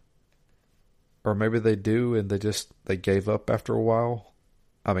 or maybe they do and they gave up after a while.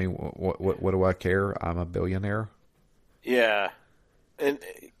 I mean, what do I care? I'm a billionaire. Yeah, And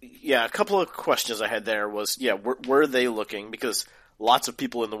yeah, a couple of questions I had there was, were they looking? Because lots of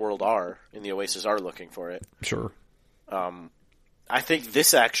people in the world in the Oasis are looking for it. Sure. I think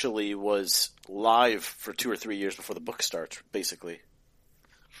this actually was live for 2 or 3 years before the book starts, basically.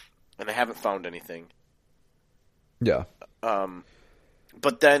 And they haven't found anything. Yeah.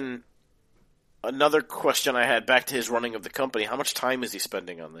 But then, another question I had back to his running of the company, how much time is he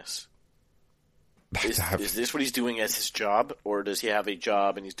spending on this? Is this what he's doing as his job? Or does he have a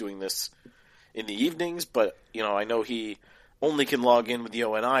job and he's doing this in the evenings? But, I know he only can log in with the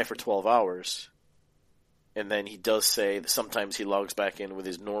ONI for 12 hours. And then he does say that sometimes he logs back in with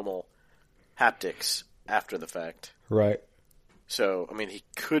his normal haptics after the fact. Right. So, I mean, he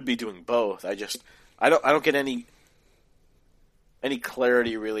could be doing both. I don't get any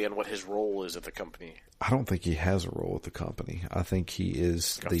clarity really on what his role is at the company. I don't think he has a role at the company. I think he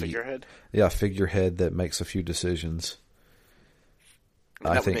is the figurehead. Yeah, figurehead that makes a few decisions.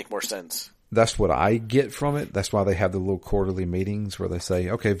 That would make more sense. That's what I get from it. That's why they have the little quarterly meetings where they say,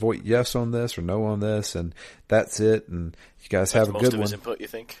 "Okay, vote yes on this or no on this," and that's it. And you guys have a good one. Most of his input, you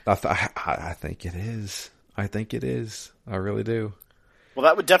think? I think it is. I think it is. I really do. Well,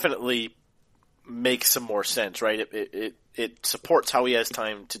 that would definitely make some more sense, right? It supports how he has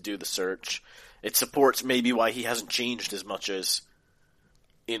time to do the search. It supports maybe why he hasn't changed as much as,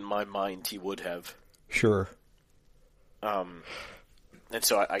 in my mind, he would have. Sure. And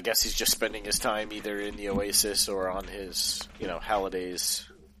so I guess he's just spending his time either in the Oasis or on his, Halliday's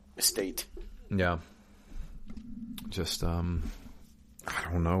estate. Yeah. Just, I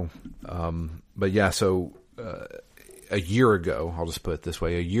don't know. But yeah, so a year ago, I'll just put it this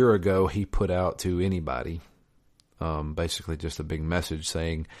way, a year ago he put out to anybody, basically just a big message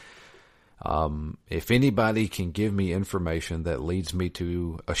saying, if anybody can give me information that leads me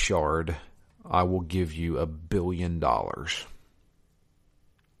to a shard, I will give you $1 billion.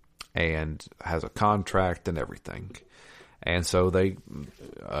 And has a contract and everything. And so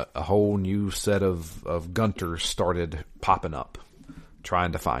a whole new set of Gunters started popping up,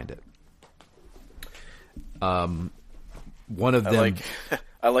 trying to find it. One of them...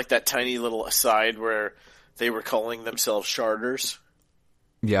 I like that tiny little aside where they were calling themselves sharders.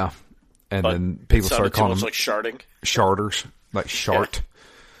 Yeah. And then people started calling them... like sharding. Sharders. Like shart.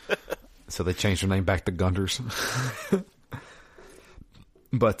 Yeah. So they changed their name back to Gunters.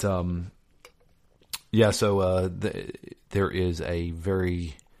 But, yeah, so there is a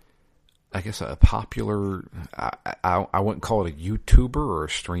very, I guess, a popular, I wouldn't call it a YouTuber or a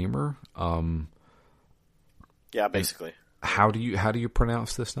streamer. Yeah, basically. How do you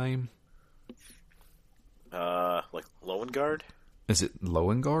pronounce this name? Like Loengard? Is it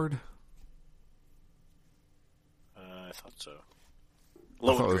Loengard? I thought so.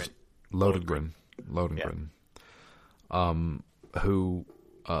 Lohengrin. Lohengrin. Who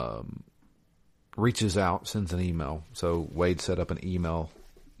reaches out, sends an email. So Wade set up an email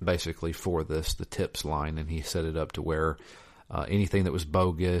basically for the tips line, and he set it up to where anything that was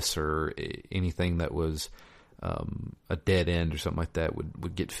bogus or anything that was a dead end or something like that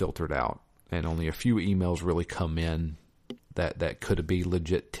would get filtered out. And only a few emails really come in that could be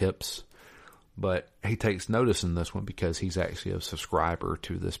legit tips. But he takes notice in this one because he's actually a subscriber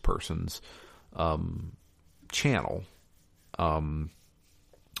to this person's channel.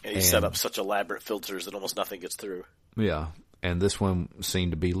 And he set up such elaborate filters that almost nothing gets through. Yeah, and this one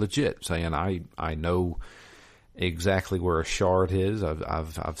seemed to be legit, saying I know exactly where a shard is.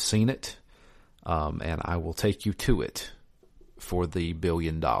 I've seen it, and I will take you to it for the $1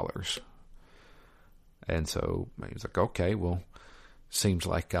 billion. And so he's like, okay, well, seems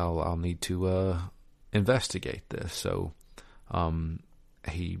like I'll need to investigate this. So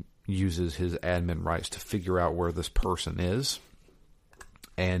he uses his admin rights to figure out where this person is,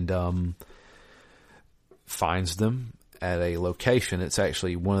 and finds them at a location. It's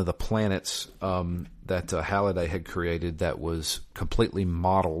actually one of the planets that Halliday had created that was completely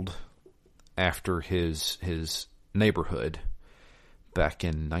modeled after his neighborhood back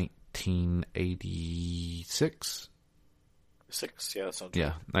in 1986. Yeah, that sounds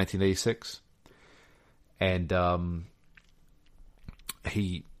right. 1986. And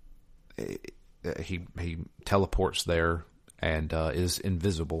he teleports there and is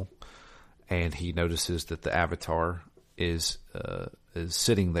invisible, and he notices that the avatar is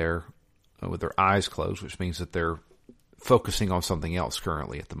sitting there with their eyes closed, which means that they're focusing on something else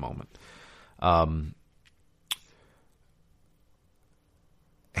currently at the moment.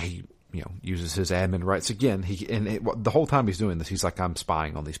 He uses his admin rights again. The whole time he's doing this, he's like, I'm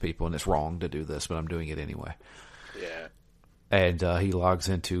spying on these people, and it's wrong to do this, but I'm doing it anyway. Yeah. And he logs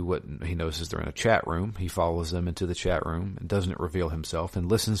into what he notices they're in a chat room. He follows them into the chat room and doesn't reveal himself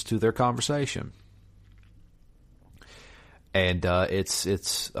and listens to their conversation. And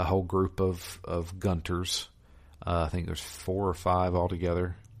it's a whole group of gunters. I think there's 4 or 5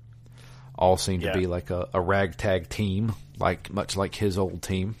 altogether. All seem to be like a ragtag team, much like his old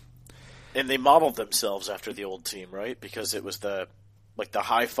team. And they modeled themselves after the old team, right? Because it was the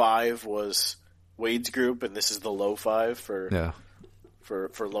high 5 was Wade's group, and this is the low 5 for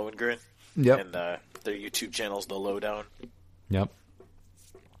Lohengrin. Yep. And their YouTube channel's the Lowdown. Yep.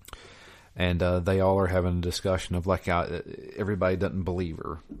 And they all are having a discussion of everybody doesn't believe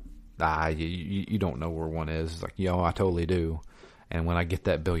her. You don't know where one is. It's like, I totally do. And when I get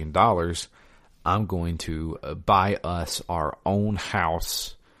that $1 billion, I'm going to buy us our own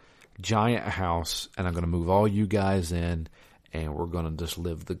house, giant house, and I'm going to move all you guys in, and we're going to just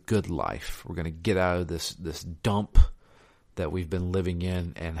live the good life. We're going to get out of this dump that we've been living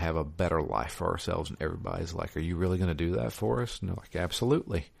in and have a better life for ourselves. And everybody's like, are you really going to do that for us? And they're like,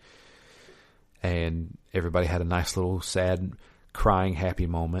 absolutely. And everybody had a nice little sad, crying, happy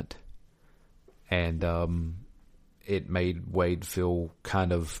moment. And it made Wade feel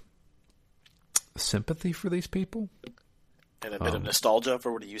kind of sympathy for these people. And a bit of nostalgia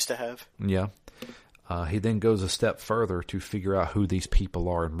for what he used to have. Yeah. He then goes a step further to figure out who these people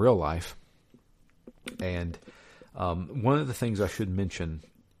are in real life. And one of the things I should mention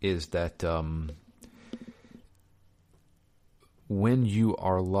is that when you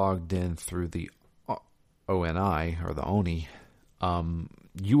are logged in through the ONI or the ONI,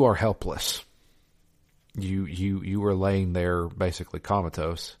 you are helpless. You are laying there basically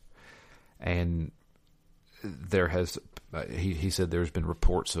comatose, and there has he said there's been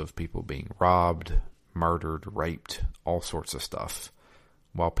reports of people being robbed, murdered, raped, all sorts of stuff,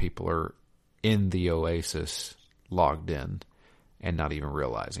 while people are in the Oasis logged in and not even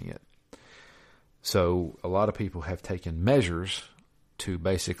realizing it. So a lot of people have taken measures to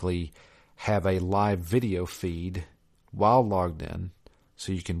basically have a live video feed while logged in,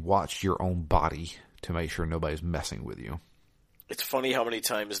 so you can watch your own body to make sure nobody's messing with you. It's funny how many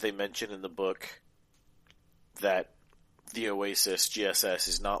times they mention in the book that the Oasis GSS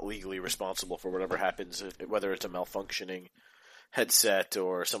is not legally responsible for whatever happens, whether it's a malfunctioning headset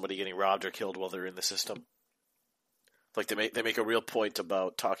or somebody getting robbed or killed while they're in the system. Like they make a real point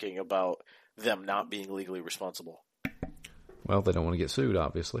about talking about them not being legally responsible. Well, they don't want to get sued,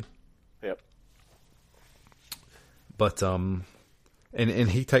 obviously. Yep. But and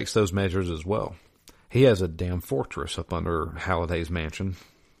he takes those measures as well. He has a damn fortress up under Halliday's mansion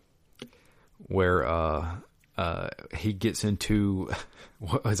where he gets into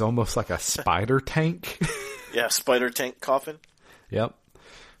what is almost like a spider tank. Yeah, spider tank coffin. Yep.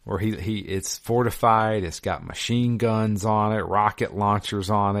 Where it's fortified, it's got machine guns on it, rocket launchers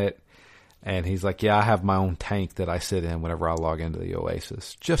on it. And he's like, yeah, I have my own tank that I sit in whenever I log into the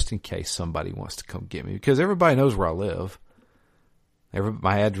Oasis, just in case somebody wants to come get me. Because everybody knows where I live.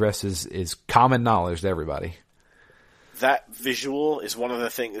 My address is common knowledge to everybody. That visual is one of the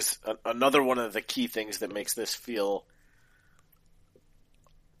things, another one of the key things that makes this feel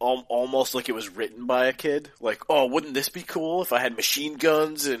almost like it was written by a kid. Like, oh, wouldn't this be cool if I had machine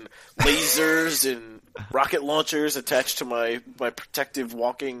guns and lasers and rocket launchers attached to my protective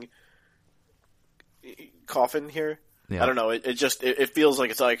walking coffin here? Yeah. I don't know. It feels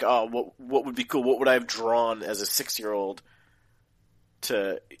like it's like, oh, what would be cool? What would I have drawn as a 6-year-old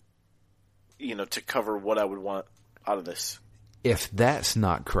to cover what I would want out of this? If that's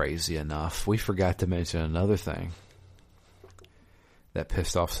not crazy enough, we forgot to mention another thing that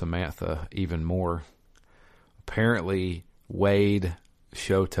pissed off Samantha even more. Apparently, Wade,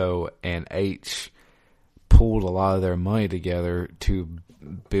 Shoto, and H pooled a lot of their money together to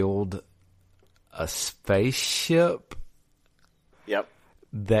build a spaceship. Yep.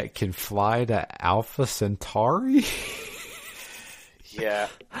 That can fly to Alpha Centauri. Yeah.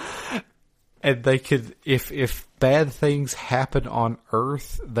 And they could, if bad things happen on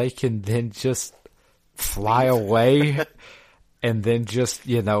Earth, they can then just fly away and then just,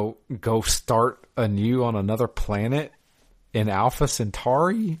 go start anew on another planet in Alpha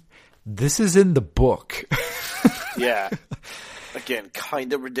Centauri. This is in the book. Yeah. Again,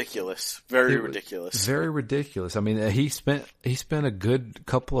 kind of ridiculous. Very ridiculous. Very ridiculous. I mean, he spent a good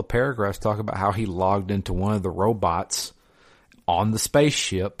couple of paragraphs talking about how he logged into one of the robots on the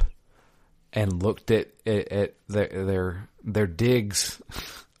spaceship and looked at their digs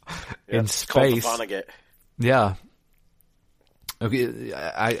in space. Called the Vonnegut. Yeah.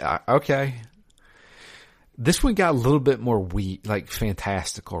 Okay. Okay. This one got a little bit more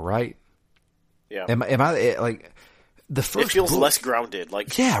fantastical, right? Yeah. Am I like? the first it feels book, less grounded.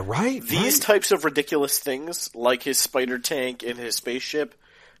 Like yeah, right. These right? types of ridiculous things, like his spider tank and his spaceship,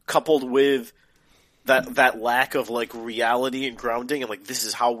 coupled with that lack of like reality and grounding, and like this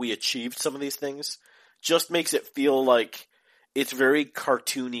is how we achieved some of these things, just makes it feel like it's very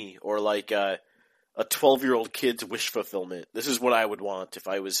cartoony or like a 12-year-old kid's wish fulfillment. This is what I would want if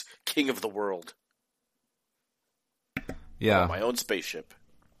I was king of the world. Yeah, my own spaceship.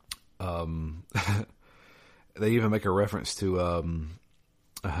 They even make a reference to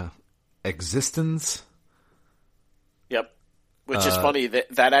Existence. Yep. Which is funny.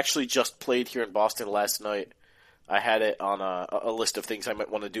 That actually just played here in Boston last night. I had it on a list of things I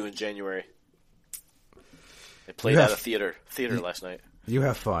might want to do in January. It played at a theater last night. You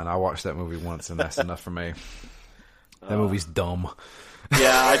have fun. I watched that movie once, and that's enough for me. That movie's dumb.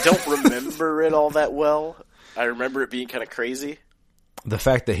 Yeah, I don't remember it all that well. I remember it being kind of crazy. The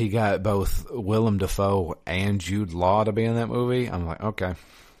fact that he got both Willem Dafoe and Jude Law to be in that movie, I'm like, okay.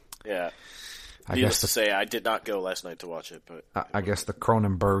 Yeah. Needless to say, I did not go last night to watch it, but I guess the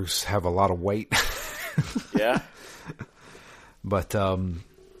Cronenbergs have a lot of weight. Yeah. But I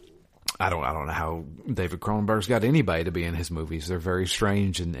don't know how David Cronenberg's got anybody to be in his movies. They're very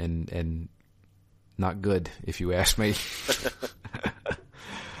strange and not good, if you ask me.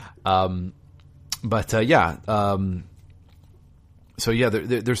 So yeah,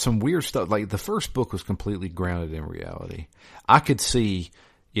 there's some weird stuff. Like the first book was completely grounded in reality. I could see,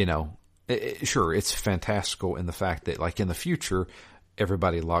 sure, it's fantastical in the fact that like in the future,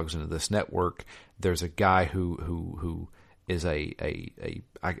 everybody logs into this network. There's a guy who is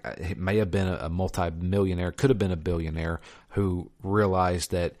it may have been a multi-millionaire, could have been a billionaire, who realized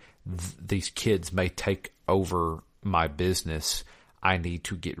that these kids may take over my business. I need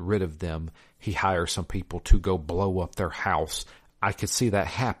to get rid of them. He hires some people to go blow up their house. I could see that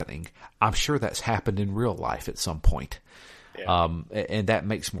happening. I'm sure that's happened in real life at some point. Yeah. And that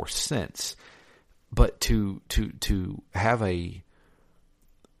makes more sense. But to have a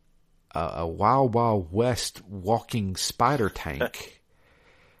Wild Wild West walking spider tank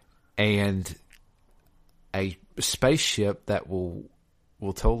and a spaceship that will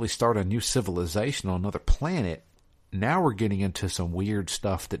totally start a new civilization on another planet, now we're getting into some weird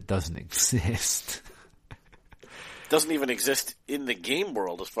stuff that doesn't exist. Doesn't even exist in the game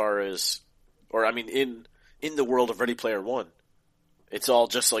world in the world of Ready Player One. It's all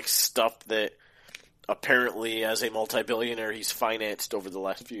just like stuff that apparently as a multi-billionaire he's financed over the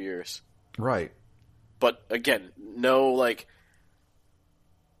last few years. Right. But again,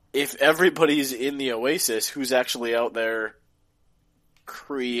 if everybody's in the Oasis, who's actually out there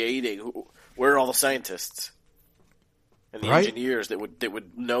creating? Where are all the scientists and the engineers that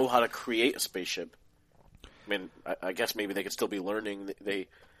would know how to create a spaceship? I mean, I guess maybe they could still be learning. They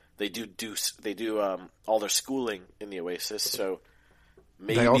do all their schooling in the Oasis, so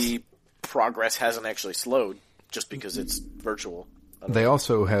maybe progress hasn't actually slowed just because it's virtual. They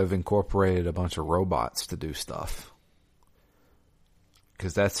also have incorporated a bunch of robots to do stuff,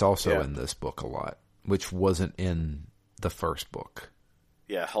 because that's also in this book a lot, which wasn't in the first book.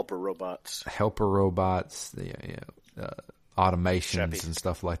 Yeah, helper robots, automations Chappie. And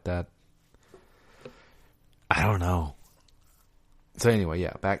stuff like that. I don't know. So anyway,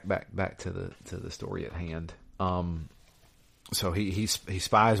 yeah, back to the story at hand. So he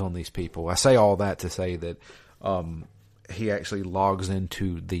spies on these people. I say all that to say that he actually logs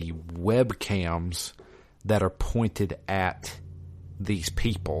into the webcams that are pointed at these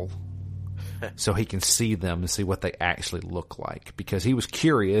people, so he can see them and see what they actually look like. Because he was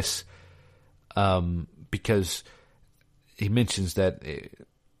curious, because he mentions that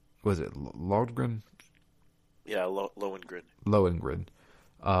was it Lodgren? Yeah, Lohengrin. Lohengrin.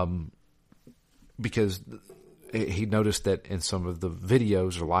 Because he noticed that in some of the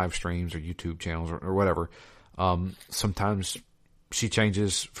videos or live streams or YouTube channels or whatever, sometimes she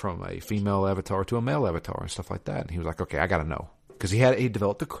changes from a female avatar to a male avatar and stuff like that. And he was like, okay, I got to know. Because he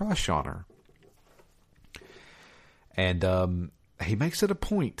developed a crush on her. And he makes it a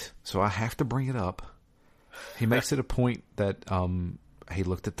point, so I have to bring it up. He makes it a point that he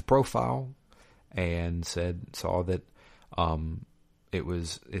looked at the profile and saw that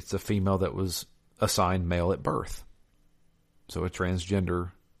it's a female that was assigned male at birth, so a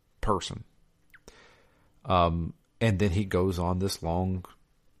transgender person. And then he goes on this long.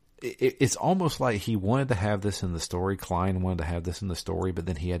 It's almost like he wanted to have this in the story. Klein wanted to have this in the story, but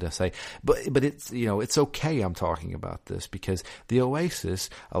then he had to say, but it's, it's okay. I'm talking about this because the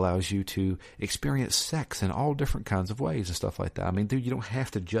Oasis allows you to experience sex in all different kinds of ways and stuff like that. I mean, dude, you don't have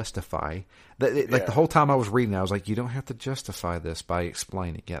to justify that. Like the whole time I was reading, I was like, you don't have to justify this by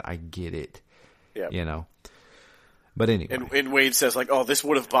explaining it. I get it. Yeah. But anyway. And Wade says, like, oh, this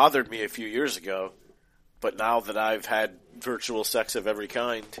would have bothered me a few years ago, but now that I've had virtual sex of every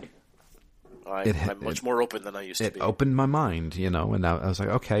kind, I'm much more open than I used to be. It opened my mind, and I was like,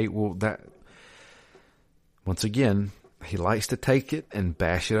 okay, well, that... Once again, he likes to take it and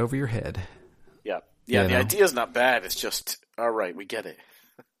bash it over your head. Yeah. Yeah, the idea's not bad. It's just, all right, we get it.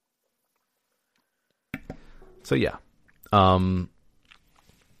 So, yeah.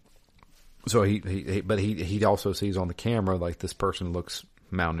 So he also sees on the camera, like, this person looks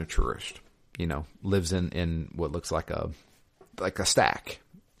malnourished, lives in what looks like a stack,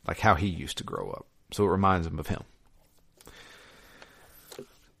 like how he used to grow up. So it reminds him of him.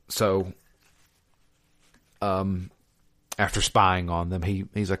 So, after spying on them,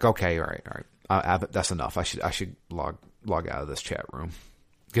 he's like, okay, all right, that's enough. I should log out of this chat room.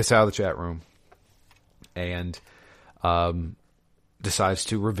 Gets out of the chat room and decides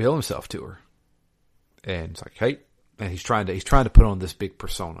to reveal himself to her. And it's like, hey, and he's trying to put on this big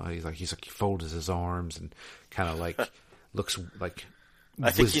persona. He's like he folds his arms and kind of like looks like. I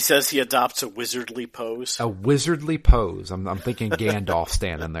think he says he adopts a wizardly pose. A wizardly pose. I'm thinking Gandalf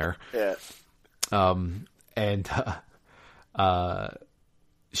standing there. Yeah. And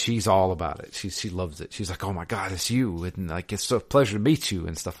she's all about it. She loves it. She's like, oh my God, it's you, and like it's a pleasure to meet you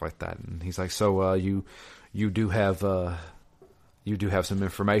and stuff like that. And he's like, so you do have some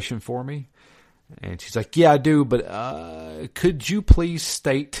information for me? And she's like, yeah, I do, but could you please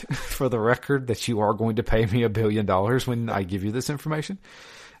state for the record that you are going to pay me $1 billion when I give you this information?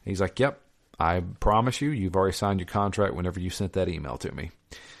 And he's like, yep, I promise you, you've already signed your contract whenever you sent that email to me.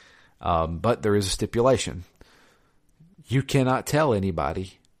 But there is a stipulation. You cannot tell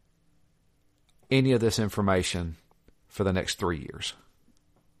anybody any of this information for the next 3 years.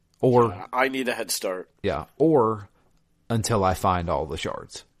 Or I need a head start. Yeah, or until I find all the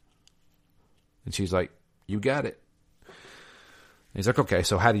shards. And she's like, you got it. And he's like, okay,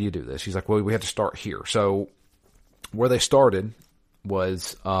 so how do you do this? She's like, well, we have to start here. So where they started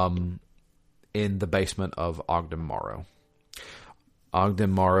was in the basement of Ogden Morrow.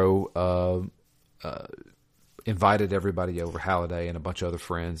 Ogden Morrow invited everybody over, Halliday and a bunch of other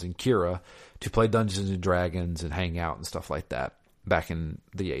friends, and Kira, to play Dungeons and Dragons and hang out and stuff like that back in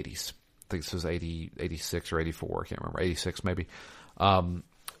the 80s. I think this was 86 or 84, I can't remember, 86 maybe.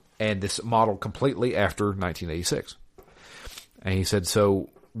 And this modeled completely after 1986. And he said, so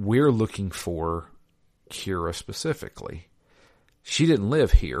we're looking for Kira specifically. She didn't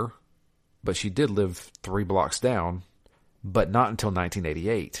live here, but she did live 3 blocks down, but not until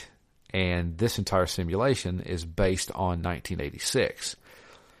 1988. And this entire simulation is based on 1986.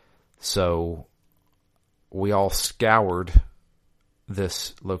 So we all scoured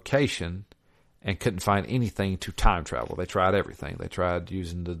this location and couldn't find anything to time travel. They tried everything. They tried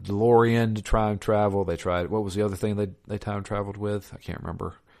using the DeLorean to time travel. They tried, what was the other thing they time traveled with? I can't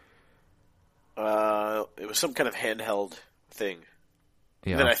remember. It was some kind of handheld thing.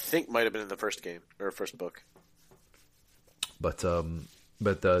 Yeah. That I think might have been in the first game, or first book. But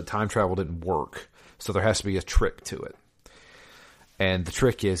the time travel didn't work, so there has to be a trick to it. And the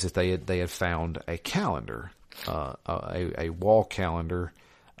trick is that they had found a calendar, a wall calendar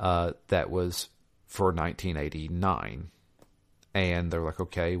that was for 1989. And they're like,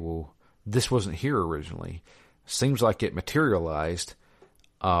 okay, well, this wasn't here originally. Seems like it materialized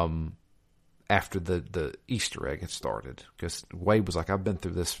after the Easter egg had started. Because Wade was like, I've been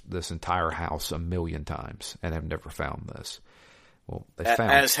through this entire house 1,000,000 times and have never found this. Well, they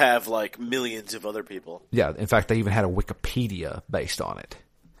found, as have like millions of other people. Yeah, in fact, they even had a Wikipedia based on it.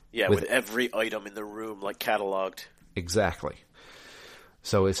 Yeah, with every item in the room like cataloged. Exactly.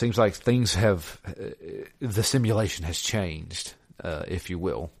 So it seems like things have the simulation has changed, if you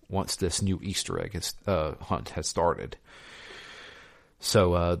will, once this new Easter egg hunt has started.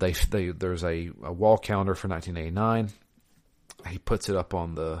 So there's a wall calendar for 1989. He puts it up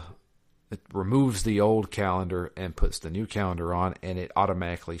on it removes the old calendar and puts the new calendar on, and it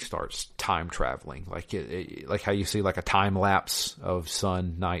automatically starts time traveling, like like how you see like a time lapse of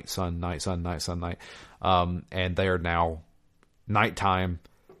sun, night, sun, night, sun, night, sun, night, and they are now nighttime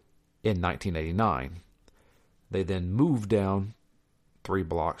in 1989. They then moved down 3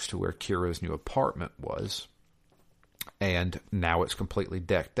 blocks to where Kira's new apartment was, and now it's completely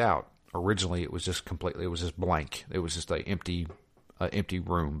decked out. Originally, it was just blank. It was just an empty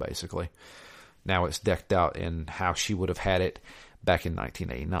room, basically. Now it's decked out in how she would have had it back in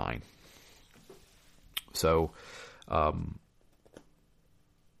 1989. So, I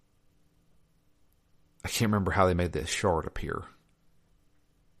can't remember how they made this shard appear.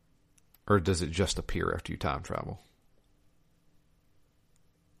 Or does it just appear after you time travel?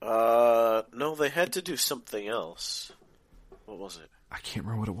 No, No, they had to do something else. What was it? I can't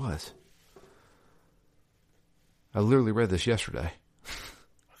remember what it was. I literally read this yesterday.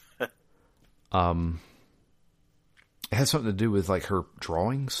 It had something to do with like her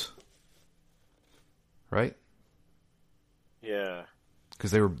drawings, right? Yeah.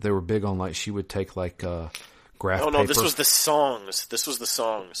 Because they were big on like she would take like graph paper. Oh no, this was the songs.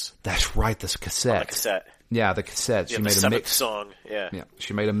 That's right, this cassette. On the cassette. Yeah, the cassette. Yeah, She the made a seventh mix song. Yeah. Yeah,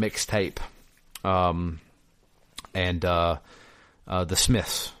 she made a mixtape, and the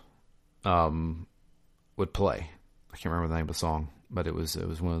Smiths would play. I can't remember the name of the song, but it was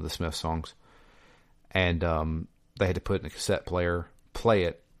one of the Smiths songs, and they had to put it in a cassette player, play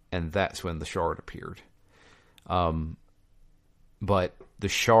it, and that's when the Shard appeared. But the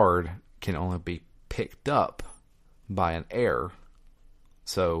Shard can only be picked up by an air,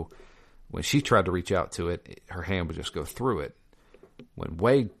 so when she tried to reach out to it, her hand would just go through it. When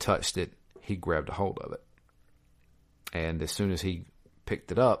Wade touched it, he grabbed a hold of it. And as soon as he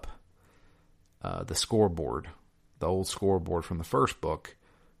picked it up, the scoreboard, the old scoreboard from the first book,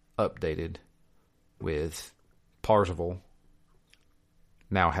 updated with Parzival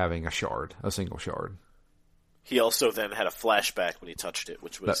now having a shard, a single shard. He also then had a flashback when he touched it,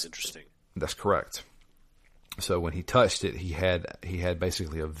 which was interesting. That's correct. So when he touched it, he had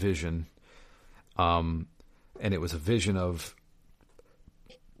basically a vision, and it was a vision of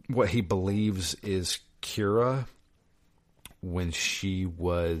what he believes is Kira when she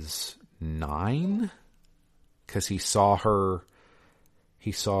was 9, because he saw her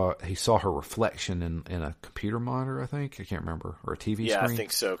reflection in a computer monitor, I think. I can't remember, or a TV screen. Yeah, I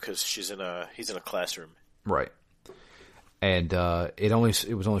think so, because he's in a classroom. Right. And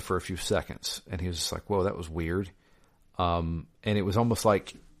it was only for a few seconds, and he was just like, "Whoa, that was weird." And it was almost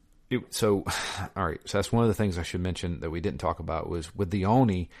like so. All right, so that's one of the things I should mention that we didn't talk about was with the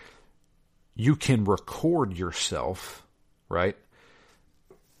Oni, you can record yourself, right?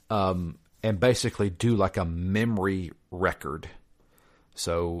 And basically do like a memory record.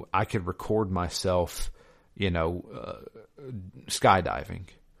 So I could record myself, skydiving,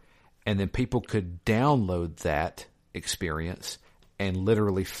 and then people could download that experience and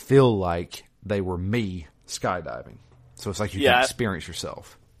literally feel like they were me skydiving. So it's like you can experience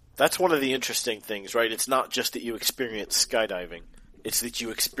yourself. That's one of the interesting things, right? It's not just that you experience skydiving. It's that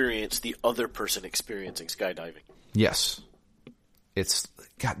you experience the other person experiencing skydiving. Yes. It's,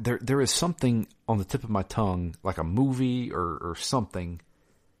 God, there is something on the tip of my tongue, like a movie or something.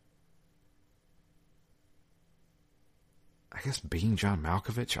 I guess Being John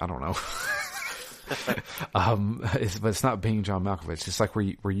Malkovich? I don't know. But it's not Being John Malkovich. It's like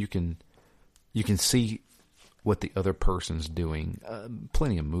where you can see what the other person's doing.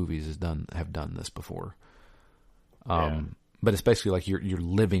 Plenty of movies have done this before. But it's basically like you're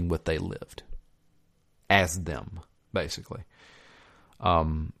living what they lived as them, basically.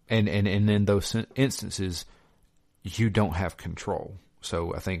 And in those instances, you don't have control.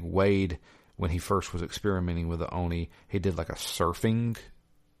 So I think Wade, when he first was experimenting with the Oni, he did like a surfing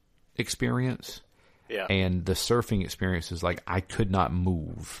experience. Yeah. And the surfing experience is like I could not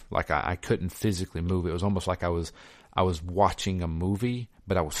move. Like I couldn't physically move. It was almost like I was watching a movie,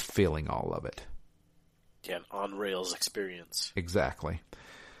 but I was feeling all of it. Yeah, an on-rails experience. Exactly.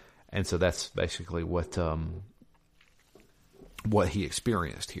 And so that's basically what he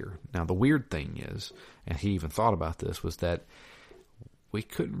experienced here. Now the weird thing is, and he even thought about this, was that we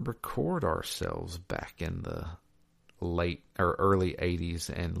couldn't record ourselves back in the late or early 80s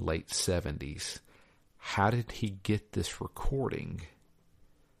and late 70s. How did he get this recording?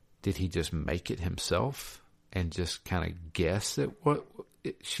 Did he just make it himself and just kind of guess at what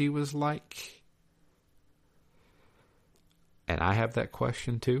she was like? And I have that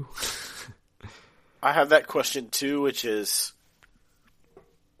question too. I have that question too, which is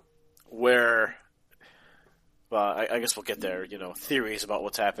where, well, I guess we'll get there, theories about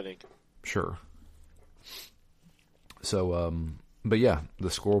what's happening. Sure. So, but yeah,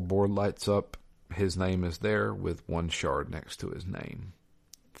 the scoreboard lights up. His name is there with one shard next to his name.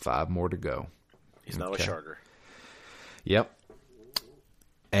 5 more to go. He's now a sharder. Yep.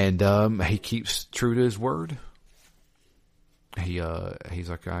 And he keeps true to his word. He's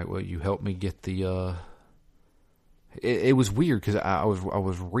like, all right, well, you helped me get the. It was weird because I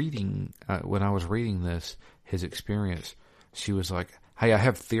was reading when I was reading this, his experience. She was like, "Hey, I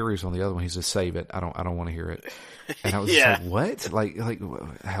have theories on the other one." He said, "Save it. I don't want to hear it." And I was just like, "What? Like,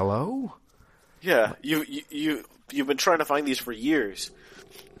 hello?" Yeah, you've been trying to find these for years.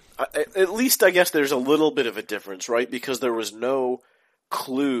 At least I guess there's a little bit of a difference, right? Because there was no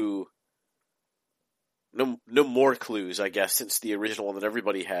clue, no more clues, I guess, since the original one that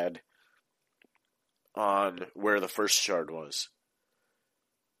everybody had. on where the first shard was.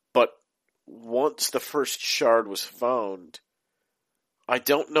 But once the first shard was found, I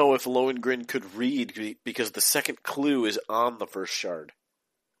don't know if Lohengrin could read because the second clue is on the first shard.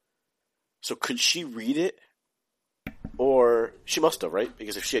 So could she read it? Or she must have, right?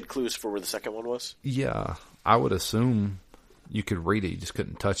 Because if she had clues for where the second one was. Yeah, I would assume you could read it, you just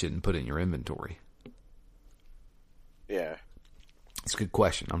couldn't touch it and put it in your inventory. Yeah. It's a good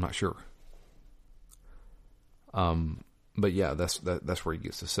question. I'm not sure. But yeah, that's where he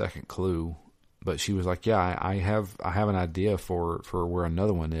gets the second clue. But she was like, "Yeah, I have an idea for where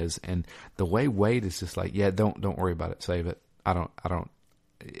another one is." And the way Wade is just like, "Yeah, don't worry about it. Save it. I'm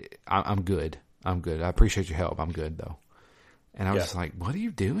good. I'm good. I appreciate your help. I'm good though." And I was just like, "What are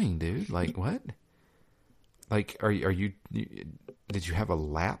you doing, dude? Like what? Like are you did you have a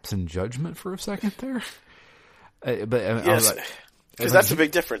lapse in judgment for a second there?" But yes, I was like, because that's a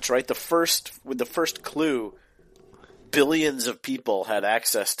big difference, right? With the first clue, billions of people had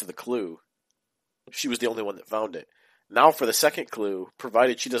access to the clue. She was the only one that found it. Now for the second clue,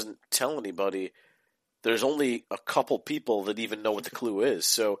 provided she doesn't tell anybody, there's only a couple people that even know what the clue is.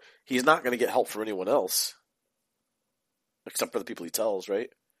 So he's not going to get help from anyone else. Except for the people he tells, right?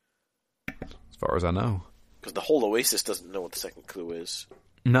 as far as I know. Because the whole Oasis doesn't know what the second clue is.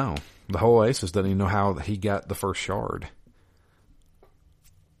 No, the whole Oasis doesn't even know how he got the first shard.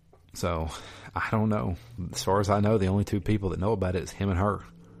 So, I don't know. As far as I know, the only two people that know about it is him and her.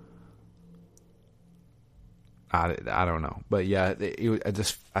 I don't know. But yeah,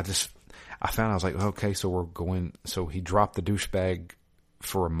 I found, I was like, okay, so we're going, so he dropped the douchebag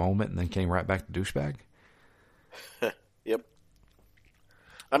for a moment and then came right back to douchebag? Yep.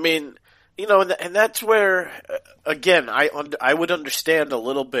 I mean, you know, and that's where, again, I would understand a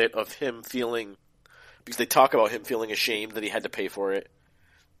little bit of him feeling, because they talk about him feeling ashamed that he had to pay for it,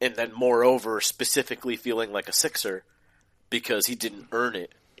 and then moreover, specifically feeling like a Sixer because he didn't earn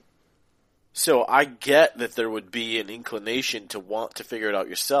it. So I get that there would be an inclination to want to figure it out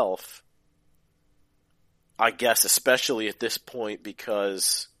yourself. I guess especially at this point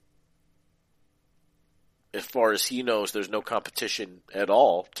because as far as he knows, there's no competition at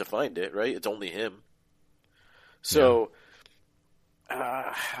all to find it, right? It's only him. So,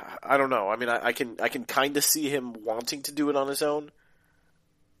 I don't know. I mean, I can kind of see him wanting to do it on his own,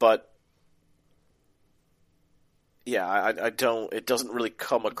 but yeah, I don't. It doesn't really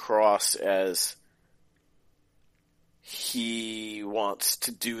come across as he wants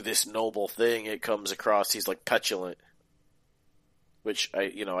to do this noble thing. It comes across he's like petulant, which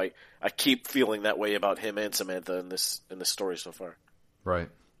I keep feeling that way about him and Samantha in this story so far. Right.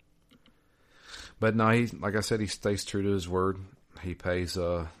 But no, he, like I said, he stays true to his word. He pays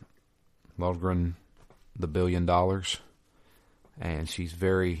Lohengrin the $1 billion, and she's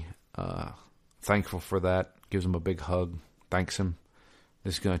very thankful for that. Gives him a big hug, thanks him.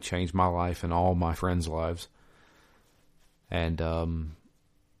 This is going to change my life and all my friends' lives. And I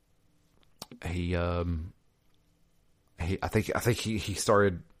think he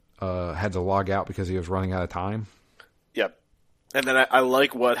started had to log out because he was running out of time. Yep. And then I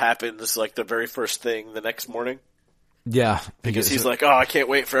like what happens like the very first thing the next morning. Yeah, because he's like, "Oh, I can't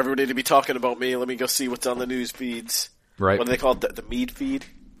wait for everybody to be talking about me. Let me go see what's on the news feeds." Right. What do they call it? The Mead feed?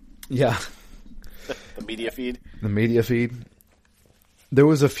 Yeah. The media feed? The media feed. There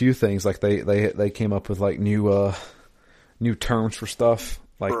was a few things like they came up with like new terms for stuff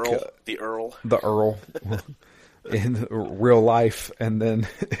like the Earl in real life and then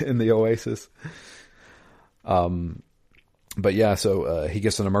in the Oasis. But yeah, so he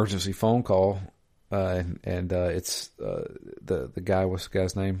gets an emergency phone call, and it's the guy. What's the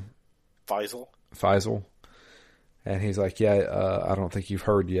guy's name? Faisal. And he's like, "Yeah, I don't think you've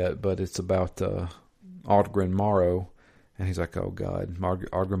heard yet, but it's about Ardgren Morrow." And he's like, "Oh God,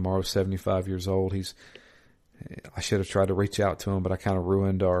 Ardgren Morrow's 75 years old. I should have tried to reach out to him, but I kind of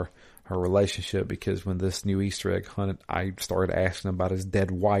ruined our relationship because when this new Easter egg hunt, I started asking him about his dead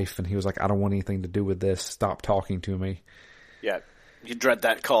wife, and he was like, I don't want anything to do with this. Stop talking to me." Yeah, you dread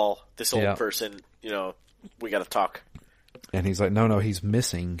that call. This old person, we got to talk. And he's like, no, he's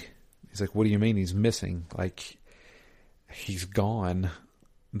missing. He's like, what do you mean he's missing? Like, he's gone.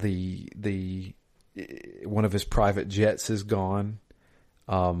 The one of his private jets is gone.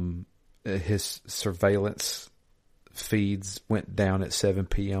 His surveillance feeds went down at 7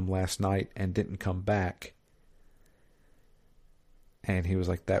 p.m. last night and didn't come back. And he was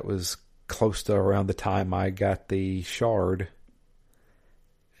like, that was close to around the time I got the shard.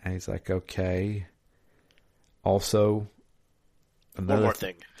 And he's like, okay. Also, one more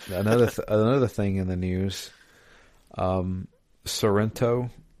thing. another thing in the news. Sorrento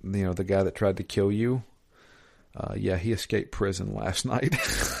the guy that tried to kill you. Yeah, he escaped prison last night.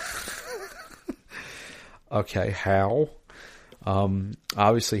 Okay, how?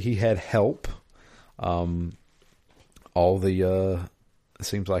 Obviously he had help. It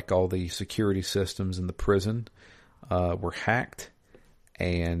seems like all the security systems in the prison were hacked,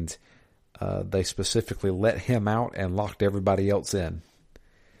 and they specifically let him out and locked everybody else in.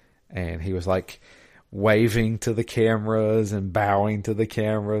 And he was like waving to the cameras and bowing to the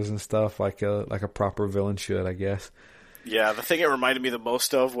cameras and stuff like a proper villain should, I guess. Yeah, the thing it reminded me the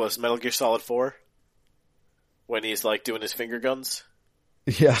most of was Metal Gear Solid 4, when he's like doing his finger guns.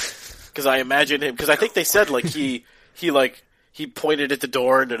 Yeah, because I imagine him. Because I think they said like he pointed at the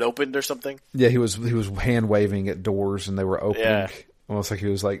door and it opened or something. Yeah, he was hand waving at doors and they were opening. Yeah. Almost like he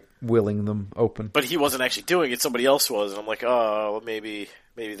was like willing them open. But he wasn't actually doing it; somebody else was. And I'm like, oh, well, maybe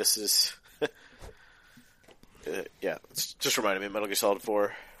this is. Yeah, it's just reminded me of Metal Gear Solid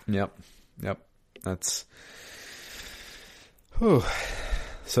 4. Yep. That's. Whew.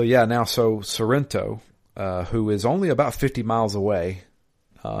 So yeah, now Sorrento, who is only about 50 miles away,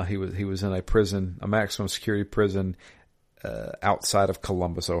 he was in a maximum security prison outside of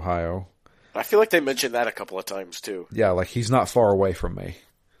Columbus, Ohio. I feel like they mentioned that a couple of times too. Yeah, like he's not far away from me.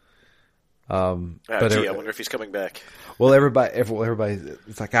 I wonder if he's coming back. Well, everybody,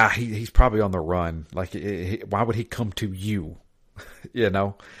 it's like he's probably on the run. Like, why would he come to you?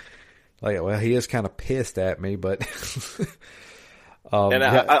 Like, well, he is kind of pissed at me, but. And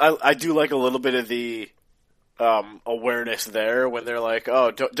I do like a little bit of the awareness there when they're like,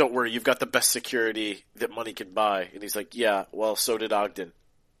 "Oh, don't worry, you've got the best security that money can buy," and he's like, "Yeah, well, so did Ogden."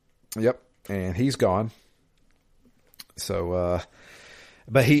 Yep, and he's gone. So,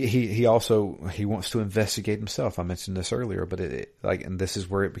 but he also wants to investigate himself. I mentioned this earlier, but and this is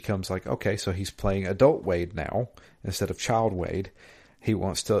where it becomes like, okay, so he's playing adult Wade now instead of child Wade. He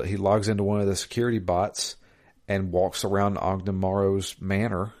logs into one of the security bots and walks around Ogden Morrow's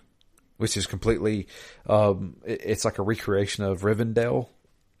manor, which is completely, it's like a recreation of Rivendell.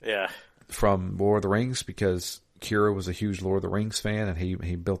 Yeah. From Lord of the Rings, because Kira was a huge Lord of the Rings fan, and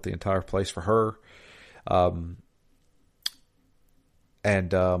he built the entire place for her.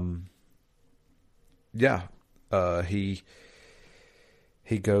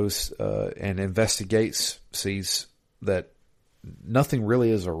 He goes and investigates, sees that nothing really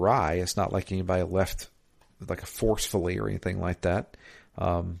is awry. It's not like anybody left like forcefully or anything like that.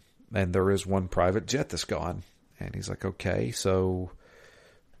 And there is one private jet that's gone. And he's like, okay, so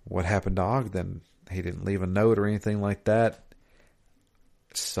what happened to Ogden? He didn't leave a note or anything like that.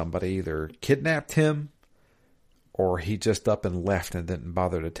 Somebody either kidnapped him or he just up and left and didn't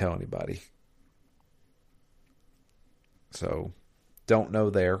bother to tell anybody. So, don't know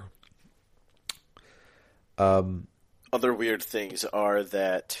there. Other weird things are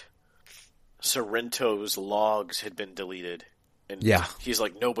that Sorrento's logs had been deleted. And he's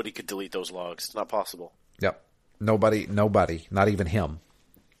like, nobody could delete those logs. It's not possible. Yep. Nobody, not even him.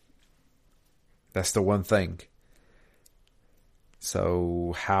 That's the one thing.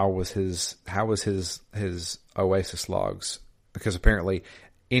 So how was his Oasis logs? Because apparently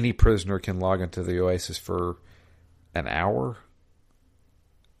any prisoner can log into the Oasis for an hour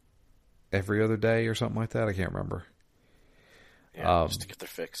every other day or something like that. I can't remember. Yeah, just to get their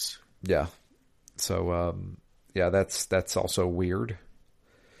fix. Yeah. So, that's also weird.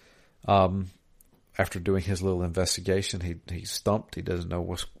 After doing his little investigation, he's stumped. He doesn't know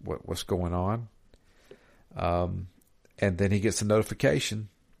what's going on. And then he gets a notification.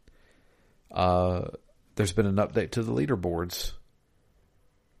 There's been an update to the leaderboards.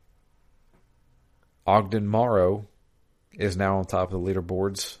 Ogden Morrow is now on top of the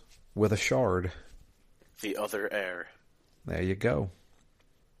leaderboards with a shard. The other heir. There you go.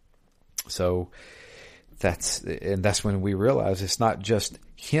 So that's when we realize it's not just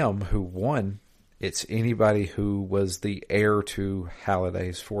him who won. It's anybody who was the heir to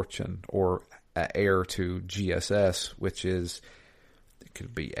Halliday's fortune or heir to GSS, which is, it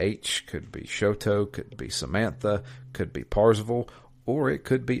could be H, could be Shoto, could be Samantha, could be Parzival, or it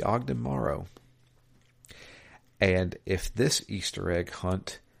could be Ogden Morrow. And if this Easter egg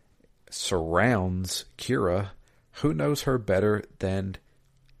hunt surrounds Kira, who knows her better than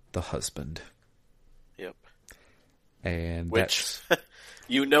the husband? Yep. And which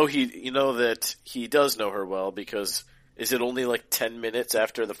you know that he does know her well, because is it only like 10 minutes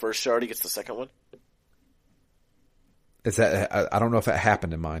after the first shard he gets the second one? Is that, I don't know if that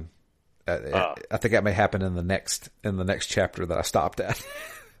happened in mine. I think that may happen in the next chapter that I stopped at.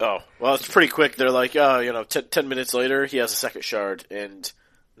 Oh, well, it's pretty quick. They're like, 10 minutes later, he has a second shard, and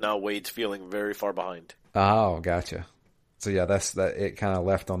now Wade's feeling very far behind. Oh, gotcha. So yeah, that's that. It kind of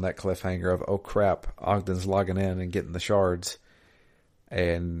left on that cliffhanger of, oh crap, Ogden's logging in and getting the shards,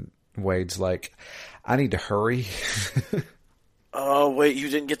 and Wade's like, I need to hurry. Oh, wait, you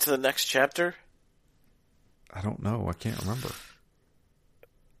didn't get to the next chapter? I don't know. I can't remember.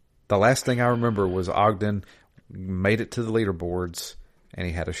 The last thing I remember was Ogden made it to the leaderboards and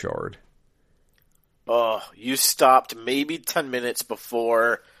he had a shard. Oh, you stopped maybe 10 minutes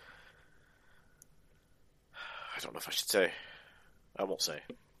before. I don't know if I should say. I won't say.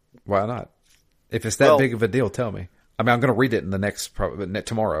 Why not? If it's that big of a deal, tell me. I mean, I'm going to read it in the next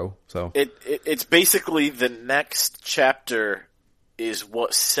tomorrow. So it's basically the next chapter is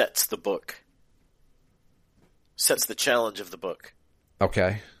what sets the book, sets the challenge of the book.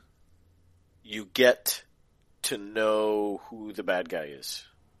 Okay. You get to know who the bad guy is,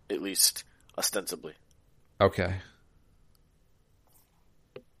 at least ostensibly. Okay.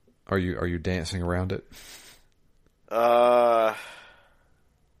 Are you dancing around it?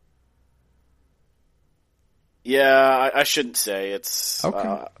 Yeah, I shouldn't say it's.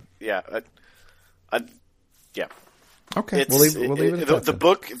 Okay. Yeah, yeah. Okay, we'll leave it at that. The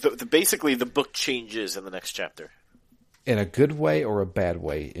book, basically, the book changes in the next chapter. In a good way or a bad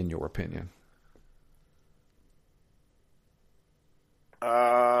way, in your opinion?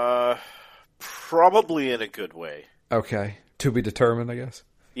 Probably in a good way. Okay, to be determined, I guess.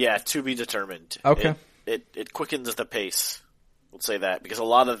 Yeah, to be determined. Okay. It quickens the pace. We'll say that because a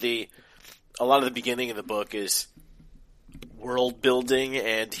lot of the beginning of the book is world building,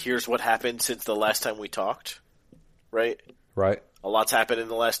 and here's what happened since the last time we talked. Right. Right. A lot's happened in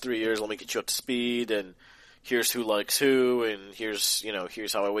the last 3 years. Let me get you up to speed, and here's who likes who, and here's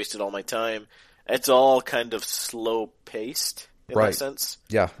how I wasted all my time. It's all kind of slow paced in that sense.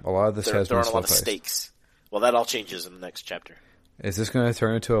 Yeah, a lot of this has there been aren't a lot of slow-paced. stakes. Well, that all changes in the next chapter. Is this going to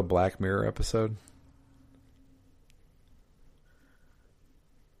turn into a Black Mirror episode?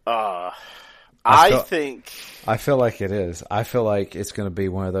 I feel like it is. I feel like it's going to be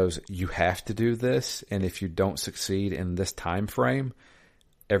one of those, you have to do this, and if you don't succeed in this time frame,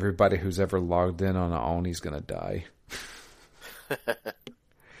 everybody who's ever logged in on Aoni's going to die.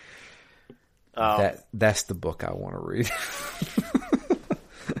 That's the book I want to read.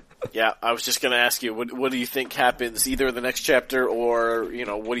 Yeah, I was just going to ask you, what do you think happens either in the next chapter, or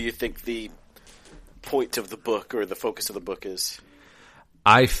what do you think the point of the book or the focus of the book is?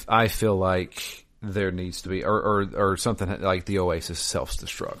 I feel like there needs to be, or something like the Oasis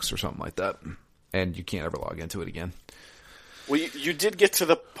self-destructs or something like that, and you can't ever log into it again. Well, you did get to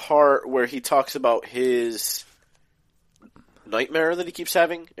the part where he talks about his nightmare that he keeps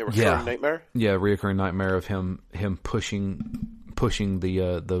having, a recurring nightmare. Yeah, reoccurring nightmare of him pushing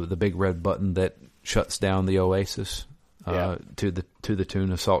the big red button that shuts down the Oasis to the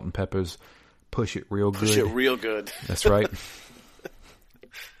tune of Salt and Pepper's "Push It Real Good." Push it real good. That's right.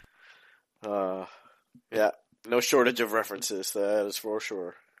 Yeah, no shortage of references. That is for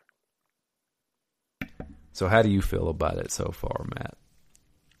sure. So, how do you feel about it so far, Matt?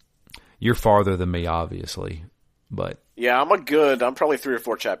 You're farther than me, obviously, but yeah, I'm probably 3 or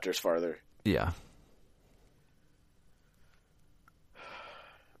 4 chapters farther. Yeah.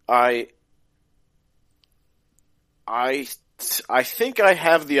 I think I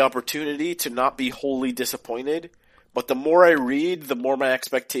have the opportunity to not be wholly disappointed, but the more I read, the more my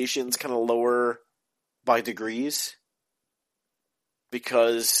expectations kind of lower by degrees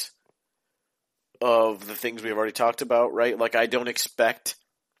because of the things we've already talked about, right? Like, I don't expect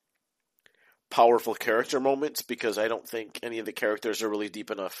powerful character moments because I don't think any of the characters are really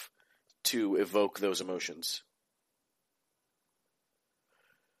deep enough to evoke those emotions.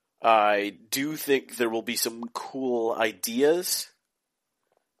 I do think there will be some cool ideas,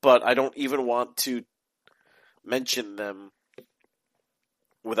 but I don't even want to mention them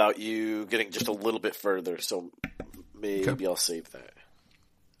without you getting just a little bit further, so maybe I'll save that.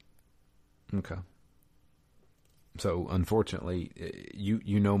 Okay. So, unfortunately,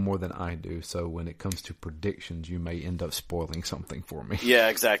 you know more than I do, so when it comes to predictions, you may end up spoiling something for me. Yeah,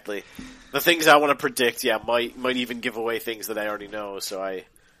 exactly. The things I want to predict, might even give away things that I already know, so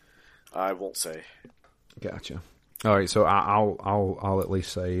I won't say. Gotcha. All right, so I'll at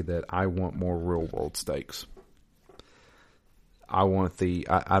least say that I want more real world stakes. I want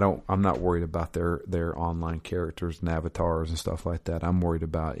I'm not worried about their online characters and avatars and stuff like that. I'm worried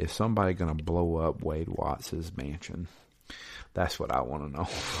about, is somebody going to blow up Wade Watts' mansion? That's what I want to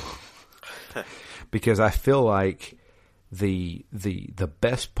know. Because I feel like the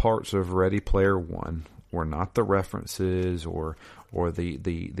best parts of Ready Player One were not the references or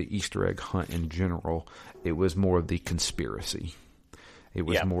the Easter egg hunt in general. It was more of the conspiracy. It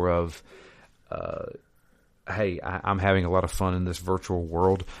was more of hey, I'm having a lot of fun in this virtual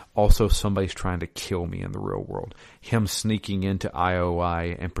world. Also, somebody's trying to kill me in the real world. Him sneaking into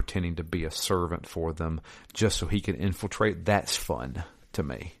IOI and pretending to be a servant for them just so he can infiltrate, that's fun to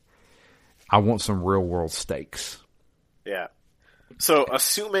me. I want some real world stakes. Yeah. So,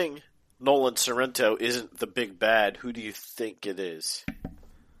 assuming Nolan Sorrento isn't the big bad, who do you think it is?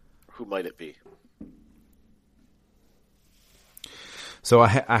 Who might it be? So I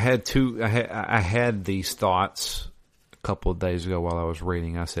had these thoughts a couple of days ago while I was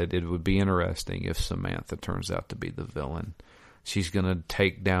reading. I said it would be interesting if Samantha turns out to be the villain. She's going to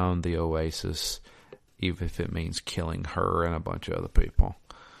take down the Oasis, even if it means killing her and a bunch of other people.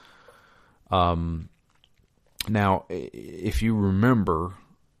 Now, if you remember,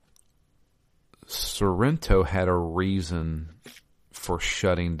 Sorrento had a reason for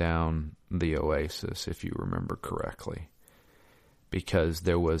shutting down the Oasis, if you remember correctly. Because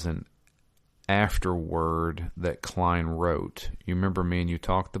there was an afterword that Klein wrote. You remember me and you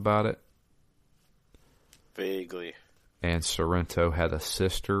talked about it? Vaguely. And Sorrento had a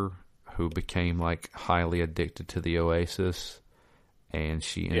sister who became like highly addicted to the Oasis, and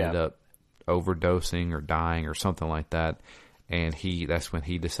she ended up overdosing or dying or something like that. And that's when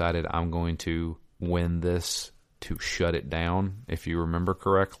he decided, I'm going to win this to shut it down, if you remember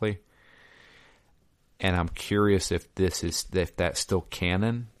correctly. And I'm curious if that's still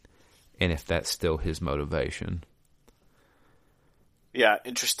canon, and if that's still his motivation. Yeah,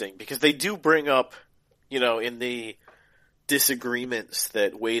 interesting, because they do bring up, in the disagreements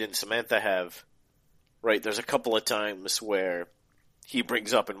that Wade and Samantha have, right? There's a couple of times where he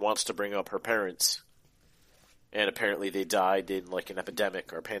brings up and wants to bring up her parents, and apparently they died in like an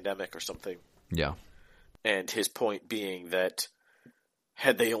epidemic or a pandemic or something. Yeah. And his point being that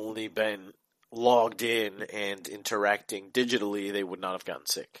had they only been logged in and interacting digitally, they would not have gotten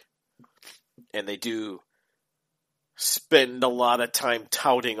sick. And they do spend a lot of time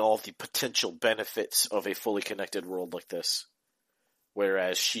touting all the potential benefits of a fully connected world like this.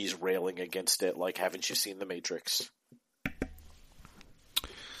 Whereas she's railing against it like, haven't you seen The Matrix?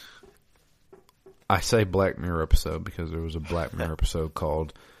 I say Black Mirror episode because there was a Black Mirror episode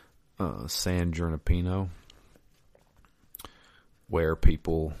called San Junipero, where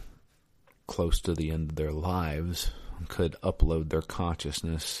people close to the end of their lives could upload their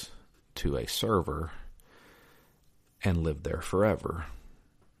consciousness to a server and live there forever.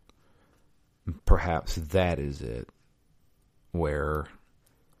 Perhaps that is it, where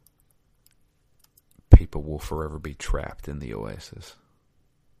people will forever be trapped in the Oasis.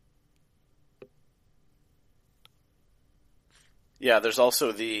 Yeah, there's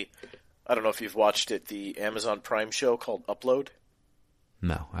also I don't know if you've watched it, the Amazon Prime show called Upload.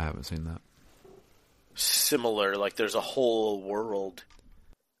 No, I haven't seen that. Similar, like there's a whole world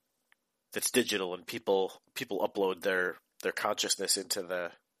that's digital, and people upload their consciousness into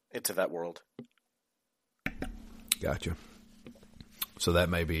that world. Gotcha. So that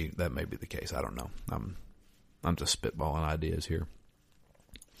may be the case. I don't know. I'm just spitballing ideas here.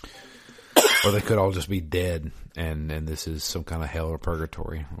 Or they could all just be dead, and this is some kind of hell or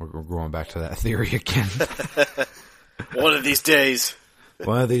purgatory. We're going back to that theory again. One of these days.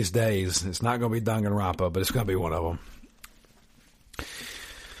 One of these days. It's not going to be Danganronpa, but it's going to be one of them.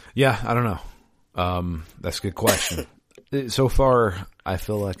 Yeah, I don't know. That's a good question. So far, I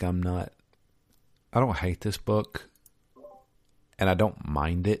feel like I don't hate this book, and I don't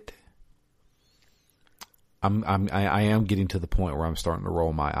mind it. I am getting to the point where I'm starting to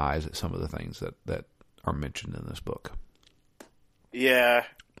roll my eyes at some of the things that are mentioned in this book. Yeah.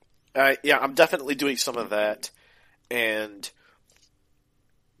 I'm definitely doing some of that, and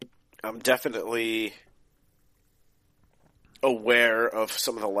I'm definitely aware of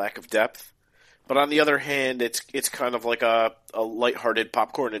some of the lack of depth. But on the other hand, it's kind of like a lighthearted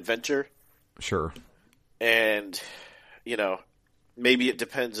popcorn adventure. Sure. And, maybe it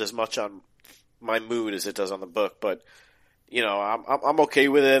depends as much on my mood as it does on the book, but I'm okay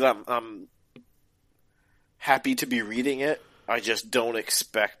with it. I'm happy to be reading it. I just don't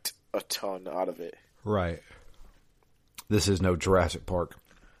expect a ton out of it. Right. This is no Jurassic Park.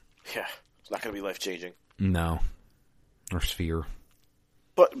 Yeah, it's not going to be life-changing. No. Or Sphere.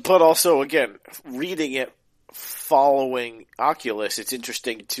 But also, again, reading it following Oculus, it's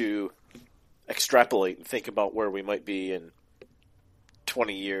interesting to extrapolate and think about where we might be in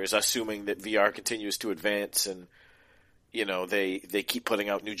 20 years, assuming that VR continues to advance and, they keep putting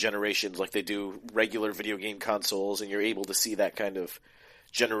out new generations like they do regular video game consoles, and you're able to see that kind of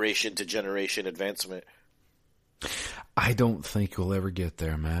generation to generation advancement. I don't think we'll ever get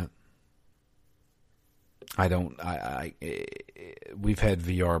there, Matt. We've had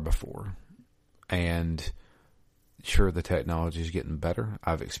VR before, and sure, the technology is getting better.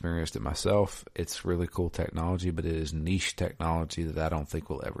 I've experienced it myself. It's really cool technology, but it is niche technology that I don't think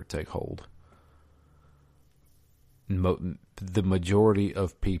will ever take hold. The majority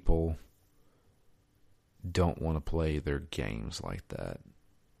of people don't want to play their games like that.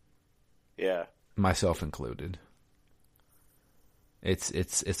 Yeah. Myself included. It's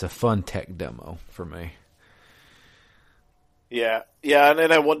a fun tech demo for me. Yeah, and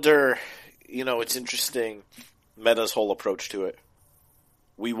then I wonder, it's interesting, Meta's whole approach to it.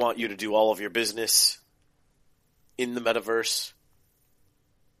 We want you to do all of your business in the metaverse,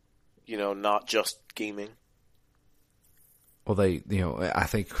 not just gaming. Well, I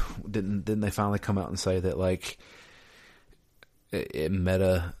think didn't they finally come out and say that like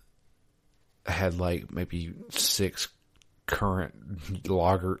Meta had like maybe 6 current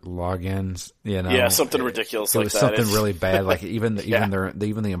logins, Yeah, something ridiculous like that. It was something really bad. Like even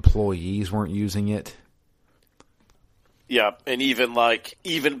the employees weren't using it. Yeah, and even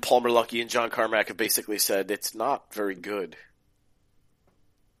Palmer Luckey and John Carmack have basically said it's not very good.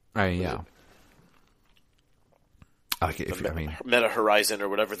 Yeah. Meta Horizon or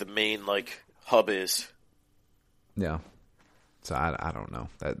whatever the main hub is. Yeah. So I don't know.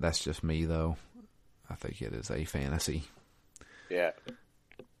 That's just me though. I think it is a fantasy. Yeah.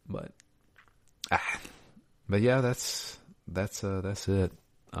 But yeah, that's it. That's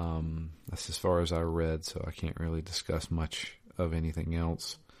as far as I read, so I can't really discuss much of anything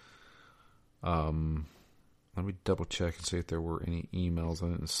else. Let me double check and see if there were any emails. I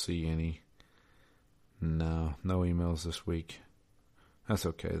didn't see any. No emails this week. That's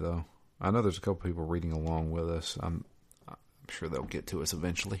okay though. I know there's a couple people reading along with us. I'm sure they'll get to us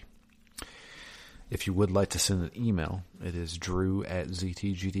eventually. If you would like to send an email, it is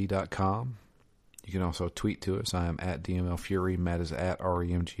drew@ztgd.com. You can also tweet to us. I am at DMLFury, Matt is at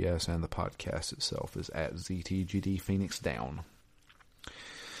REMGS, and the podcast itself is at ZTGD Phoenix Down.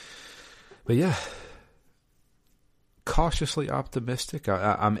 But yeah, cautiously optimistic.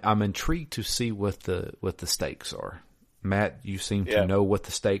 I'm intrigued to see what the stakes are. Matt, you seem to know what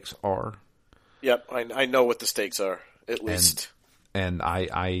the stakes are. Yep, I know what the stakes are, at least. And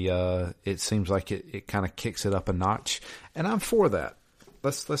I it seems like it kind of kicks it up a notch, and I'm for that.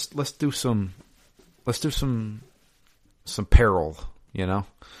 Let's do some peril, Yeah,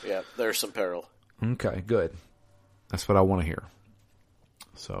 there's some peril. Okay, good. That's what I want to hear.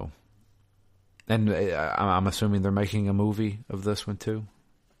 So, and I'm assuming they're making a movie of this one too.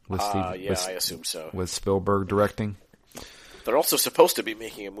 I assume so. With Spielberg directing. They're also supposed to be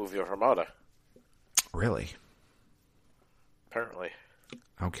making a movie of Armada. Really? Apparently.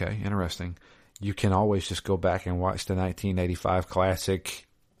 Okay, interesting. You can always just go back and watch the 1985 classic,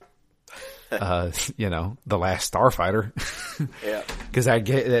 The Last Starfighter. Yeah. Because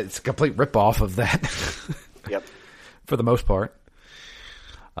it's a complete ripoff of that. Yep. For the most part.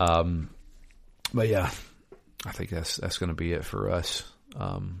 But yeah, I think that's going to be it for us.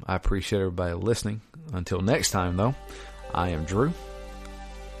 I appreciate everybody listening. Until next time, though, I am Drew.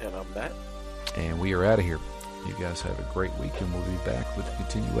 And I'm Matt. And we are out of here. You guys have a great week, and we'll be back with the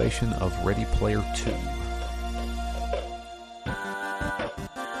continuation of Ready Player 2.